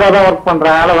நான் டிரைவரா தான் ஒர்க்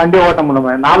பண்றேன், அதனால வண்டி ஓட்ட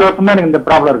முடியல. 4 வருஷமா எனக்கு இந்த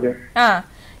ப்ராப்ளம் இருக்கு.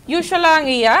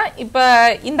 யூஸ்வலாங்கய்யா இப்ப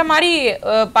இந்த மாதிரி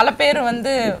பல பேர்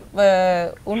வந்து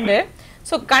உண்டு.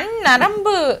 ஸோ கண்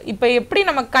நரம்பு இப்ப எப்படி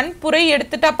நம்ம கண் புரை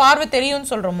எடுத்துட்டா பார்வை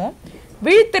தெரியும்னு சொல்றோமோ,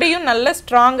 விழித்திரையும் நல்ல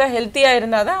ஸ்ட்ராங்கா ஹெல்த்தியா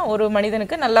இருந்தாதான் ஒரு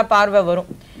மனிதனுக்கு நல்லா பார்வை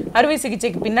வரும் அறுவை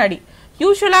சிகிச்சைக்கு பின்னாடி.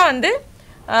 யூஸ்வலா வந்து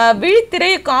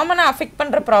விழித்திரையை காமனா அஃபெக்ட்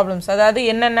பண்ற ப்ராப்ளம்ஸ் அதாவது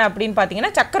என்னென்ன அப்படின்னு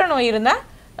பாத்தீங்கன்னா, சக்கரை நோய் இருந்தா,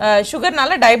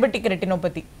 சுகர்னால டயபெட்டிக்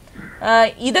ரெட்டினோபதி,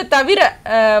 இதை தவிர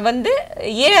வந்து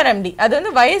ஏஆர்எம்டி, அது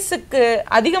வந்து வயசுக்கு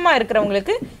அதிகமாக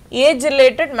இருக்கிறவங்களுக்கு ஏஜ்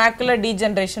ரிலேட்டட் மேக்குலர்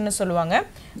டீஜெனரேஷன் சொல்லுவாங்க.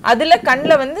 அதில்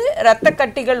கண்ணில் வந்து இரத்த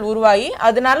கட்டிகள் உருவாகி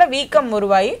அதனால வீக்கம்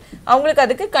உருவாகி அவங்களுக்கு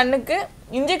அதுக்கு கண்ணுக்கு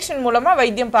இன்ஜெக்ஷன் மூலமாக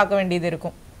வைத்தியம் பார்க்க வேண்டியது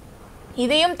இருக்கும்.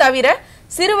 இதையும் தவிர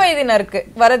சிறு வயதினருக்கு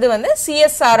வரது வந்து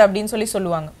சிஎஸ்ஆர் அப்படின்னு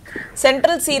சொல்லுவாங்க,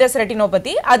 சென்ட்ரல் சீரஸ்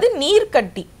ரெட்டினோபதி. அது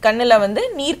நீர்க்கட்டி, கண்ணில் வந்து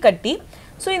நீர்க்கட்டி.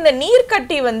 ஸோ இந்த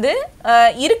நீர்க்கட்டி வந்து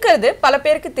இருக்கிறது பல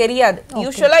பேருக்கு தெரியாது.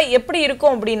 யூஸ்வலாக எப்படி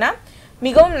இருக்கும் அப்படின்னா,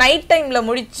 மிகவும் நைட் டைமில்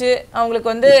முழிச்சு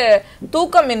அவங்களுக்கு வந்து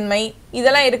தூக்கமின்மை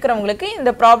இதெல்லாம் இருக்கிறவங்களுக்கு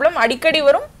இந்த ப்ராப்ளம் அடிக்கடி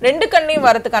வரும். 2 கண்ணையும்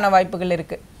வரதுக்கான வாய்ப்புகள்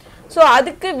இருக்குது. ஸோ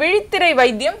அதுக்கு விழித்திரை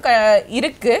வைத்தியம்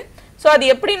இருக்குது. ஸோ அது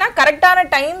எப்படின்னா, கரெக்டான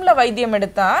டைமில் வைத்தியம்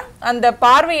எடுத்தால் அந்த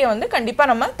பார்வையை வந்து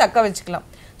கண்டிப்பாக நம்ம தக்க வச்சுக்கலாம்.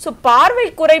 ஸோ பார்வை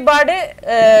குறைபாடு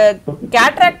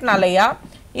கேட்ராக்ட்னாலையா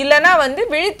இல்லைனா வந்து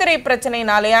விழித்திரை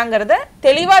பிரச்சனைனாலையாங்கிறத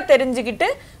தெளிவாக தெரிஞ்சுக்கிட்டு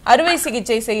அறுவை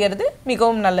சிகிச்சை செய்யறது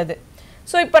மிகவும் நல்லது.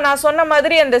 ஸோ இப்போ நான் சொன்ன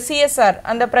மாதிரி அந்த சிஎஸ்ஆர்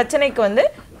அந்த பிரச்சனைக்கு வந்து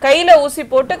கையில் ஊசி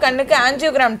போட்டு கண்ணுக்கு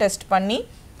ஆஞ்சியோகிராம் டெஸ்ட் பண்ணி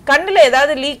கண்ணில்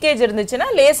ஏதாவது லீக்கேஜ் இருந்துச்சுன்னா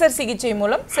லேசர் சிகிச்சை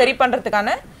மூலம் சரி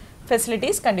பண்ணுறதுக்கான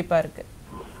ஃபெசிலிட்டிஸ் கண்டிப்பாக இருக்குது.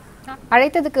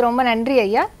 அழைத்ததுக்கு ரொம்ப நன்றி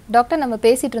ஐயா. டாக்டர், நம்ம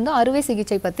பேசிட்டு இருந்தோம் அறுவை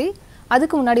சிகிச்சை பற்றி.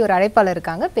 அதுக்கு முன்னாடி ஒரு அழைப்பாளர்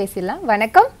இருக்காங்க, பேசிடலாம்.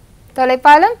 வணக்கம்,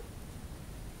 தொலைப்பாலம்.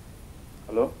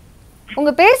 ஹலோ,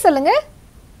 உங்க பேர் சொல்லுங்க.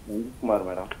 குமார்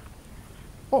மேடம்.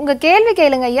 உங்க கேள்வி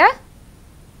கேளுங்க ஐயா.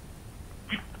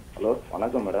 ஹலோ,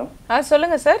 வணக்கம் மேடம்.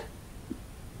 சொல்லுங்க சார்.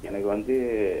 எனக்கு வந்து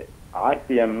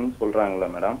ஆர்பிஎம் சொல்றாங்களா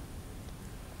மேடம்?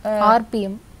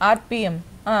 ஆர்பிஎம் ஆர்பிஎம்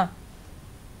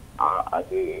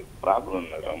அது ப்ராப்ளம்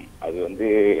மேடம். அது வந்து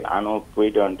நானும்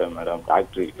போயிட்டு வந்துட்டேன் மேடம்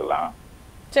டாக்டர் கிட்டலாம்.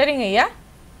 சரிங்க ஐயா.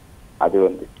 அது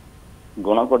வந்து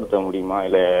குணப்படுத்த முடியுமா,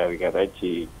 இல்லை அதுக்கு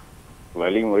ஏதாச்சும்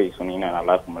வழிமுறை சொன்னீங்கன்னா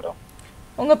நல்லா இருக்கும் மேடம்.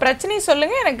 உங்க பிரச்சனை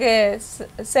சொல்லுங்க, எனக்கு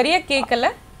சரியா கேட்கல.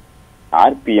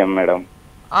 RPM madam.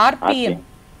 ஆர்பிஎம்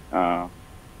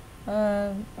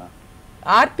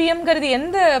ஆர்பிஎம்ங்கிறது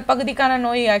எந்த பகுதிக்கான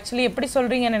நோய்? ஆக்சுவலி எப்படி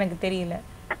சொல்றீங்கன்னு எனக்கு தெரியல.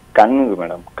 கண்ணுக்கு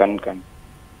மேடம்.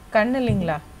 கண்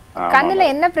இல்லைங்களா? கண்ணுல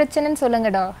என்ன பிரச்சனைன்னு சொல்லுங்க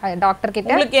டாக்டர் கிட்ட.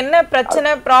 உங்களுக்கு என்ன பிரச்சனை,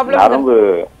 ப்ராப்ளம்? நரம்பு,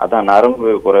 அதான் நரம்பு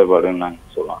குறைபாடுன்னு நான்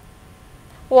சொல்லலாம்.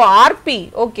 ஓ, ஆர்பி.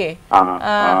 ஓகே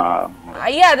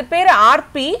ஐயா, அது பேரு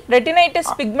ஆர்பி,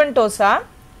 ரெட்டினைட்டிஸ் பிக்மெண்டோசா.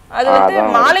 அது வந்து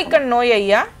மாலைக்கண் நோய்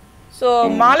ஐயா. ஸோ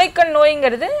மாலைக்கண்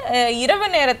நோய்ங்கிறது இரவு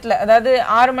நேரத்தில், அதாவது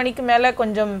 6 மணிக்கு மேலே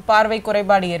கொஞ்சம் பார்வை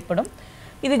குறைபாடு ஏற்படும்.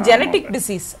 இது ஜெனட்டிக்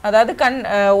டிசீஸ், அதாவது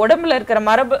உடம்புல இருக்கிற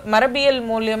மரபியல்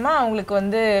மூலியமாக அவங்களுக்கு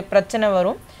வந்து பிரச்சனை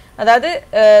வரும். அதாவது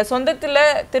சொந்தத்தில்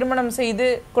திருமணம் செய்து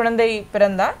குழந்தை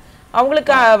பிறந்தா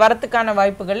அவங்களுக்கு வரத்துக்கான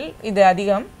வாய்ப்புகள் இது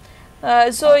அதிகம்.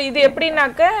 ஸோ இது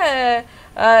எப்படின்னாக்க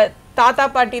தாத்தா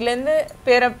பாட்டிலேருந்து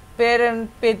பேரன்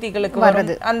பேத்திகளுக்கு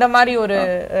வருது, அந்த மாதிரி ஒரு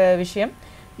விஷயம்.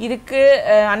 இதுக்கு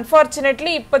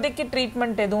அன்ஃபார்ச்சுனேட்லி இப்போதைக்கு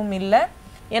ட்ரீட்மெண்ட் எதுவும் இல்லை,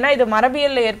 ஏன்னா இது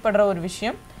மரபியலில் ஏற்படுற ஒரு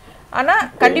விஷயம். ஆனால்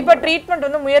கண்டிப்பாக ட்ரீட்மெண்ட்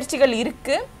வந்து முயற்சிகள்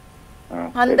இருக்கு.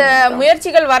 அந்த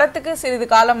முயற்சிகள் வரத்துக்கு சிறிது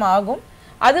காலம் ஆகும்.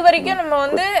 அது வரைக்கும் நம்ம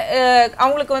வந்து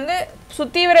அவங்களுக்கு வந்து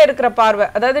சுத்தீவிர இருக்கிற பார்வை,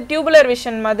 அதாவது டியூபுலர்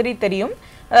விஷன் மாதிரி தெரியும்.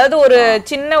 அதாவது ஒரு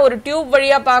சின்ன ஒரு டியூப்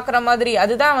வழியா பாக்குற மாதிரி,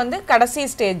 அதுதான் வந்து கடைசி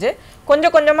ஸ்டேஜ்.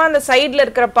 கொஞ்சம் கொஞ்சமா அந்த சைட்ல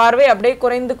இருக்கிற பார்வை அப்படியே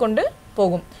குறைந்து கொண்டு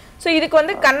போகும். ஸோ இதுக்கு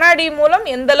வந்து கண்ணாடி மூலம்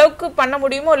எந்த அளவுக்கு பண்ண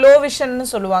முடியுமோ, லோ விஷன்னு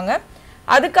சொல்லுவாங்க,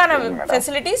 அதுக்கான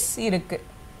ஃபெசிலிட்டிஸ் இருக்கு.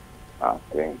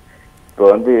 இப்போ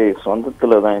வந்து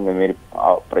சொந்தத்துல தான் இந்த மாதிரி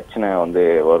பிரச்சனை வந்து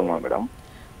வருமா மேடம்?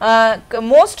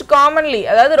 மோஸ்ட் காமன்லி,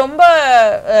 அதாவது ரொம்ப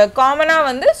காமனா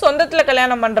வந்து சொந்தத்துல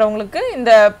கல்யாணம் பண்றவங்களுக்கு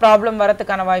இந்த ப்ராப்ளம்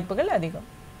வரதுக்கான வாய்ப்புகள் அதிகம்.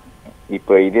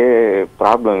 இப்போ இதே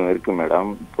ப்ராப்ளம் இருக்கு மேடம்.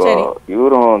 இப்போ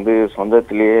இவரும் வந்து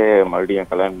சொந்தத்திலேயே மறுபடியும்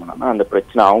கல்யாணம் பண்ணா அந்த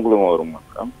பிரச்சனை அவங்களும் வரும்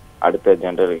மேடம் அடுத்த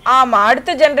ஜெனரேஷன். ஆமா,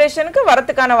 அடுத்த ஜெனரேஷனுக்கு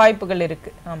வரதுக்கான வாய்ப்புகள்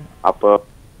இருக்கு. ஆமா. அப்போ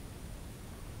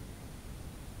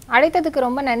அழைத்ததுக்கு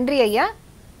ரொம்ப நன்றி ஐயா.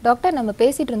 டாக்டர், நம்ம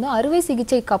பேசிட்டு இருந்தோம் அறுவை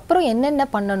சிகிச்சைக்கு அப்புறம் என்னென்ன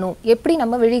பண்ணணும், எப்படி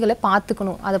நம்ம விழிகளை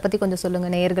பார்த்துக்கணும், அதை பத்தி கொஞ்சம் சொல்லுங்க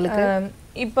நேயர்களுக்கு.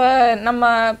 இப்போ நம்ம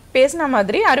பேசின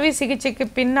மாதிரி அறுவை சிகிச்சைக்கு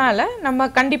பின்னால நம்ம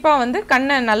கண்டிப்பா வந்து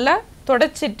கண்ணை நல்லா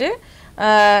தொடச்சிட்டு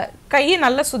கையை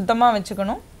நல்லா சுத்தமா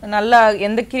வச்சுக்கணும். நல்லா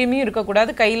எந்த கிருமியும்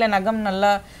இருக்கக்கூடாது. கையில நகம்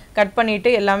நல்லா கட்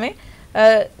பண்ணிட்டு எல்லாமே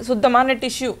சுத்தமான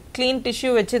டிஷ்யூ, கிளீன் டிஷ்யூ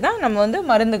வச்சு தான் நம்ம வந்து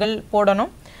மருந்துகள்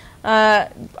போடணும்.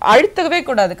 அழுத்தவே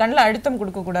கூடாது, கண்ணில் அழுத்தம்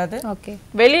கொடுக்கக்கூடாது.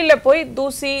 வெளியில போய்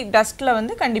தூசி டஸ்ட்ல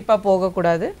வந்து கண்டிப்பா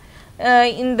போகக்கூடாது.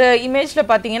 இந்த இமேஜ்ல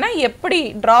பார்த்தீங்கன்னா எப்படி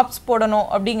டிராப்ஸ் போடணும்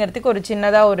அப்படிங்கிறதுக்கு ஒரு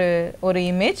சின்னதா ஒரு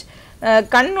இமேஜ்.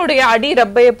 கண்ணுடைய அடி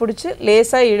ரப்பையை பிடிச்சி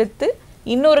லேசா இழுத்து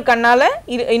இன்னொரு கண்ணால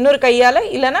இன்னொரு கையால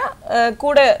இல்லைன்னா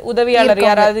கூட உதவியாளர்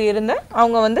யாராவது இருந்தா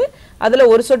அவங்க வந்து அதுல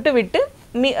ஒரு சொட்டு விட்டு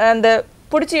அந்த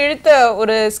பிடிச்சி இழுத்த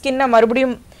ஒரு ஸ்கின்னை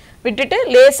மறுபடியும் விட்டுட்டு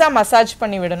லேசா மசாஜ்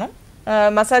பண்ணி விடணும்.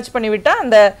 மசாஜ் பண்ணி விட்டா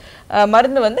அந்த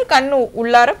மருந்து வந்து கண்ணு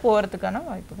உள்ளார போறதுக்கான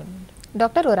வாய்ப்புகள் உண்டு.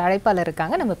 டாக்டர், ஒரு அழைப்பாளர்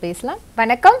இருக்காங்க, நம்ம பேசலாம்.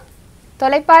 வணக்கம்,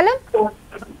 தொலைப்பாளம்.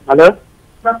 ஹலோ,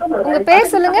 உங்க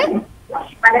பேர் சொல்லுங்க.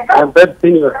 என் பேர்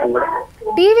சீனிவாசன்.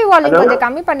 டிவி வால்யூம் கொஞ்சம்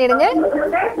கம்மி பண்ணிடுங்க.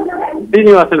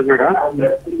 சீனிவாசன் மேடம்.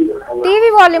 டிவி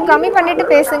வால்யூம் கம்மி பண்ணிட்டு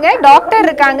பேசுங்க. டாக்டர்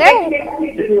இருக்காங்க.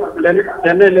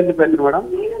 சென்னையில இருந்து பேசுறேன் மேடம்.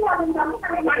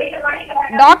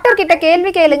 டாக்டர் கிட்ட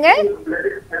கேள்வி கேளுங்க.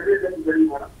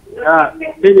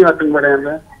 சீனிவாசன் மேடம்.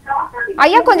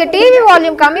 ஐயா, கொஞ்சம் டிவி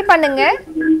வால்யூம் கம்மி பண்ணுங்க.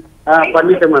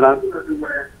 பண்ணிட்டேன் மேடம்.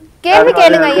 கேள்வி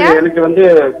கேளுங்க ஐயா. எனக்கு வந்து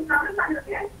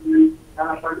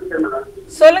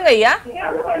சொல்லுங்க ஐயா.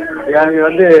 எனக்கு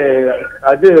வந்து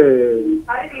அது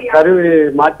கருவி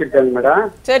மாத்திருக்காங்க மேடம்.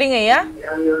 சரிங்க ஐயா.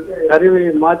 கருவி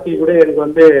மாத்தி கூட எனக்கு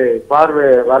வந்து பார்வை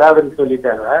வராதுன்னு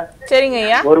சொல்லிட்டாங்க. சரிங்க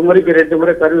ஐயா. ஒரு முறைக்கு 2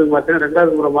 முறை கருவி மாத்தினேன்.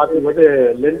 2வது முறை மாத்தும் போது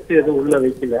லென்ஸ் எதுவும் உள்ள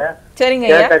வைக்கல. சரிங்க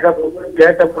ஐயா.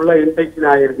 கேட்ட ஃபுல்லா இன்ஃபெக்ஷன்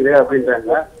ஆயிருக்குது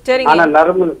அப்படின்றாங்க. ஆனா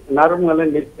நரம்பு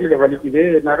எல்லாம் நெத்தியில வலிக்குது,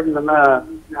 நரம்பு எல்லாம்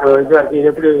இதா இருக்கு.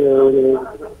 எப்படி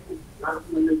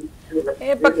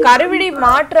இப்ப கருவிழி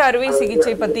மாற்று அறுவை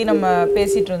சிகிச்சை பத்தி நம்ம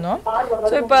பேசிட்டு இருந்தோம்.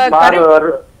 சோ இப்ப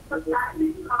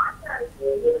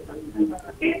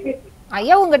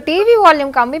ஐயா, உங்க டிவி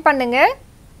வால்யூம் கம்மி பண்ணுங்க.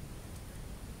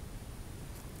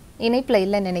 இணைப்புல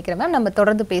இல்லைன்னு நினைக்கிறேன். நம்ம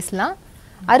தொடர்ந்து பேசலாம்.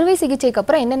 அறுவை சிகிச்சைக்கு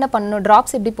அப்புறம் என்னென்ன பண்ணணும்,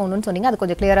 டிராப்ஸ் எப்படி போகணும்னு சொன்னீங்க, அது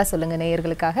கொஞ்சம் கிளியரா சொல்லுங்க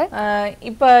நேயர்களுக்காக.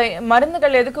 இப்போ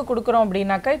மருந்துகள் எதுக்கு கொடுக்குறோம்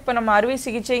அப்படின்னாக்கா, இப்போ நம்ம அறுவை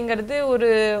சிகிச்சைங்கிறது ஒரு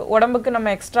உடம்புக்கு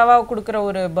நம்ம எக்ஸ்ட்ராவா கொடுக்குற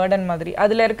ஒரு பேர்டன் மாதிரி.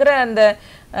 அதுல இருக்கிற அந்த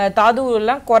தாது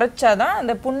எல்லாம் குறைச்சாதான்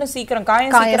அந்த புண்ணு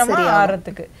காயம் சீக்கிரமா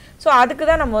ஆறதுக்கு. ஸோ அதுக்கு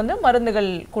தான் நம்ம வந்து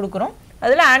மருந்துகள் கொடுக்குறோம்.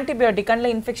 அதில் ஆன்டிபயோட்டிக்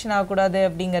கண்ணில் இன்ஃபெக்ஷன் ஆகக்கூடாது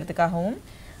அப்படிங்கிறதுக்காகவும்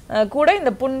கூட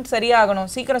இந்த புண்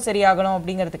சரியாகணும், சீக்கிரம் சரியாகணும்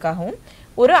அப்படிங்கிறதுக்காகவும்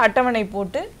ஒரு அட்டவணை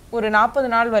போட்டு ஒரு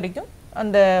 40 நாள் வரைக்கும்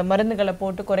அந்த மருந்துகளை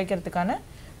போட்டு குறைக்கிறதுக்கான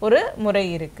ஒரு முறை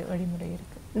இருக்கு, வழிமுறை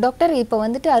இருக்கு. டாக்டர், இப்போ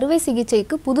வந்துட்டு அறுவை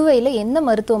சிகிச்சைக்கு புதுவையில் எந்த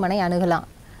மருத்துவமனை அணுகலாம்?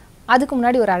 அதுக்கு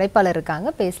முன்னாடி ஒரு அழைப்பாளர்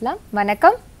இருக்காங்க, பேசலாம்.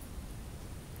 வணக்கம்,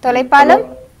 தொலைப்பாளம்.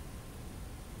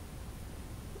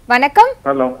 வணக்கம்.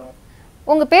 ஹலோ,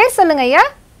 உங்க பேர் சொல்லுங்க ஐயா.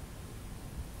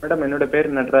 மேடம், என்னோட பேர்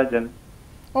நடராஜன்.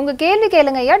 உங்க கேள்வி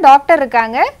கேளுங்க ஐயா, டாக்டர்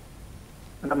இருக்காங்க.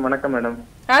 மேடம் வணக்கம் மேடம்.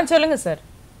 சொல்லுங்க சார்.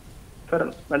 சார்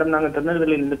மேடம், நாங்க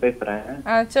திருநெல்வேலியில இருந்து பேசுறேன்.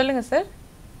 சொல்லுங்க சார்.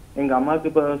 எங்க அம்மாவுக்கு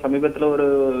இப்போ சமீபத்துல ஒரு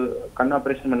கண்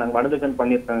ஆபரேஷன் பண்ணாங்க, வலது கண்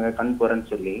பண்ணிருக்காங்க, கண் போறேன்னு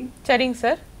சொல்லி. சரிங்க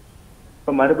சார்.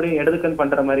 இப்போ மறுபடியும் இடது கண்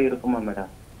பண்ற மாதிரி இருக்குமா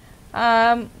மேடம்?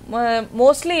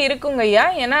 மோஸ்ட்லி இருக்குங்க ஐயா.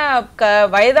 ஏன்னா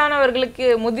வயதானவர்களுக்கு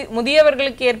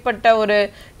முதியவர்களுக்கு ஏற்பட்ட ஒரு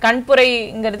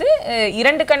கண்புரைங்கிறது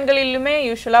 2 கண்களிலுமே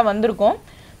யூஸ்வலா வந்திருக்கும்.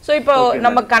 ஸோ இப்போ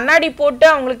நம்ம கண்ணாடி போட்டு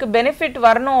அவங்களுக்கு பெனிஃபிட்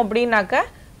வரணும் அப்படின்னாக்கா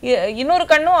இன்னொரு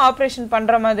கண்ணும் ஆபரேஷன்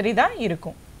பண்ற மாதிரி தான்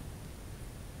இருக்கும்.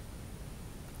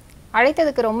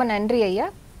 அழைத்ததுக்கு ரொம்ப நன்றி ஐயா.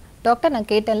 டாக்டர், நான்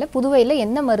கேட்டேன்ல, புதுவையில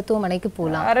என்ன மருத்துவமனைக்கு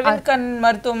போகலாம்? அரவிந்த் கண்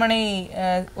மருத்துவமனை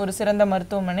ஒரு சிறந்த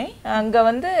மருத்துவமனை. அங்க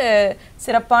வந்து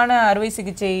சிறப்பான அறுவை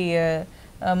சிகிச்சை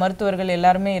மருத்துவர்கள்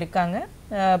எல்லாருமே இருக்காங்க.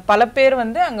 பல பேர்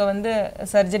வந்து அங்க வந்து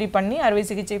சர்ஜரி பண்ணி அறுவை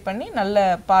சிகிச்சை பண்ணி நல்ல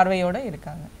பார்வையோட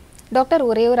இருக்காங்க. டாக்டர்,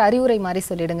 ஒரே ஒரு அறிவுரை மாதிரி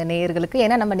சொல்லிடுங்க நேயர்களுக்கு,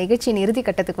 ஏன்னா நம்ம நிகழ்ச்சியின் இறுதி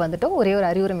கட்டத்துக்கு வந்துட்டோம். ஒரே ஒரு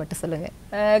அறிவுரை மட்டும் சொல்லுங்க.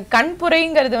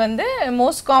 கண்புரைங்கிறது வந்து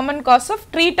most common cos of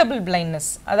treatable blindness.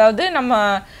 அதாவது நம்ம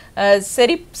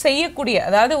சரி செய்யக்கூடிய,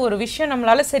 அதாவது ஒரு விஷயம்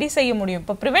நம்மளால சரி செய்ய முடியும்,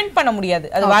 இப்போ ப்ரிவென்ட் பண்ண முடியாது,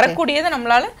 அது வரக்கூடியதை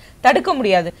நம்மளால தடுக்க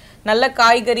முடியாது. நல்ல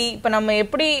காய்கறி, இப்போ நம்ம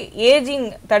எப்படி ஏஜிங்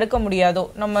தடுக்க முடியாதோ,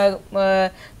 நம்ம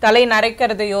தலை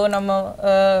நரைக்கிறதையோ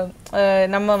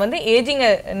நம்ம வந்து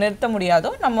ஏஜிங்கை நிறுத்த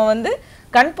முடியாதோ, நம்ம வந்து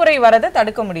கண்புரை வரதை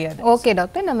தடுக்க முடியாது. ஓகே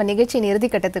டாக்டர், நம்ம நிகழ்ச்சியின் இறுதி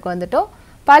கட்டத்துக்கு வந்துட்டோம்.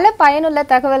 பல பயனுள்ள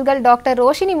தகவல்கள் டாக்டர்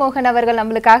ரோஷினி மோகன் அவர்கள்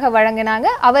நம்மளுக்காக வழங்கினாங்க.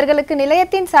 அவர்களுக்கு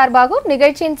நிலையத்தின் சார்பாகவும்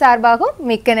நிகழ்ச்சியின் சார்பாகவும்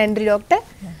மிக்க நன்றி டாக்டர்.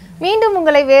 மீண்டும்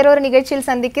உங்களை வேறொரு நிகழ்ச்சியில்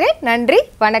சந்திக்கிறேன். நன்றி,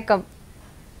 வணக்கம்.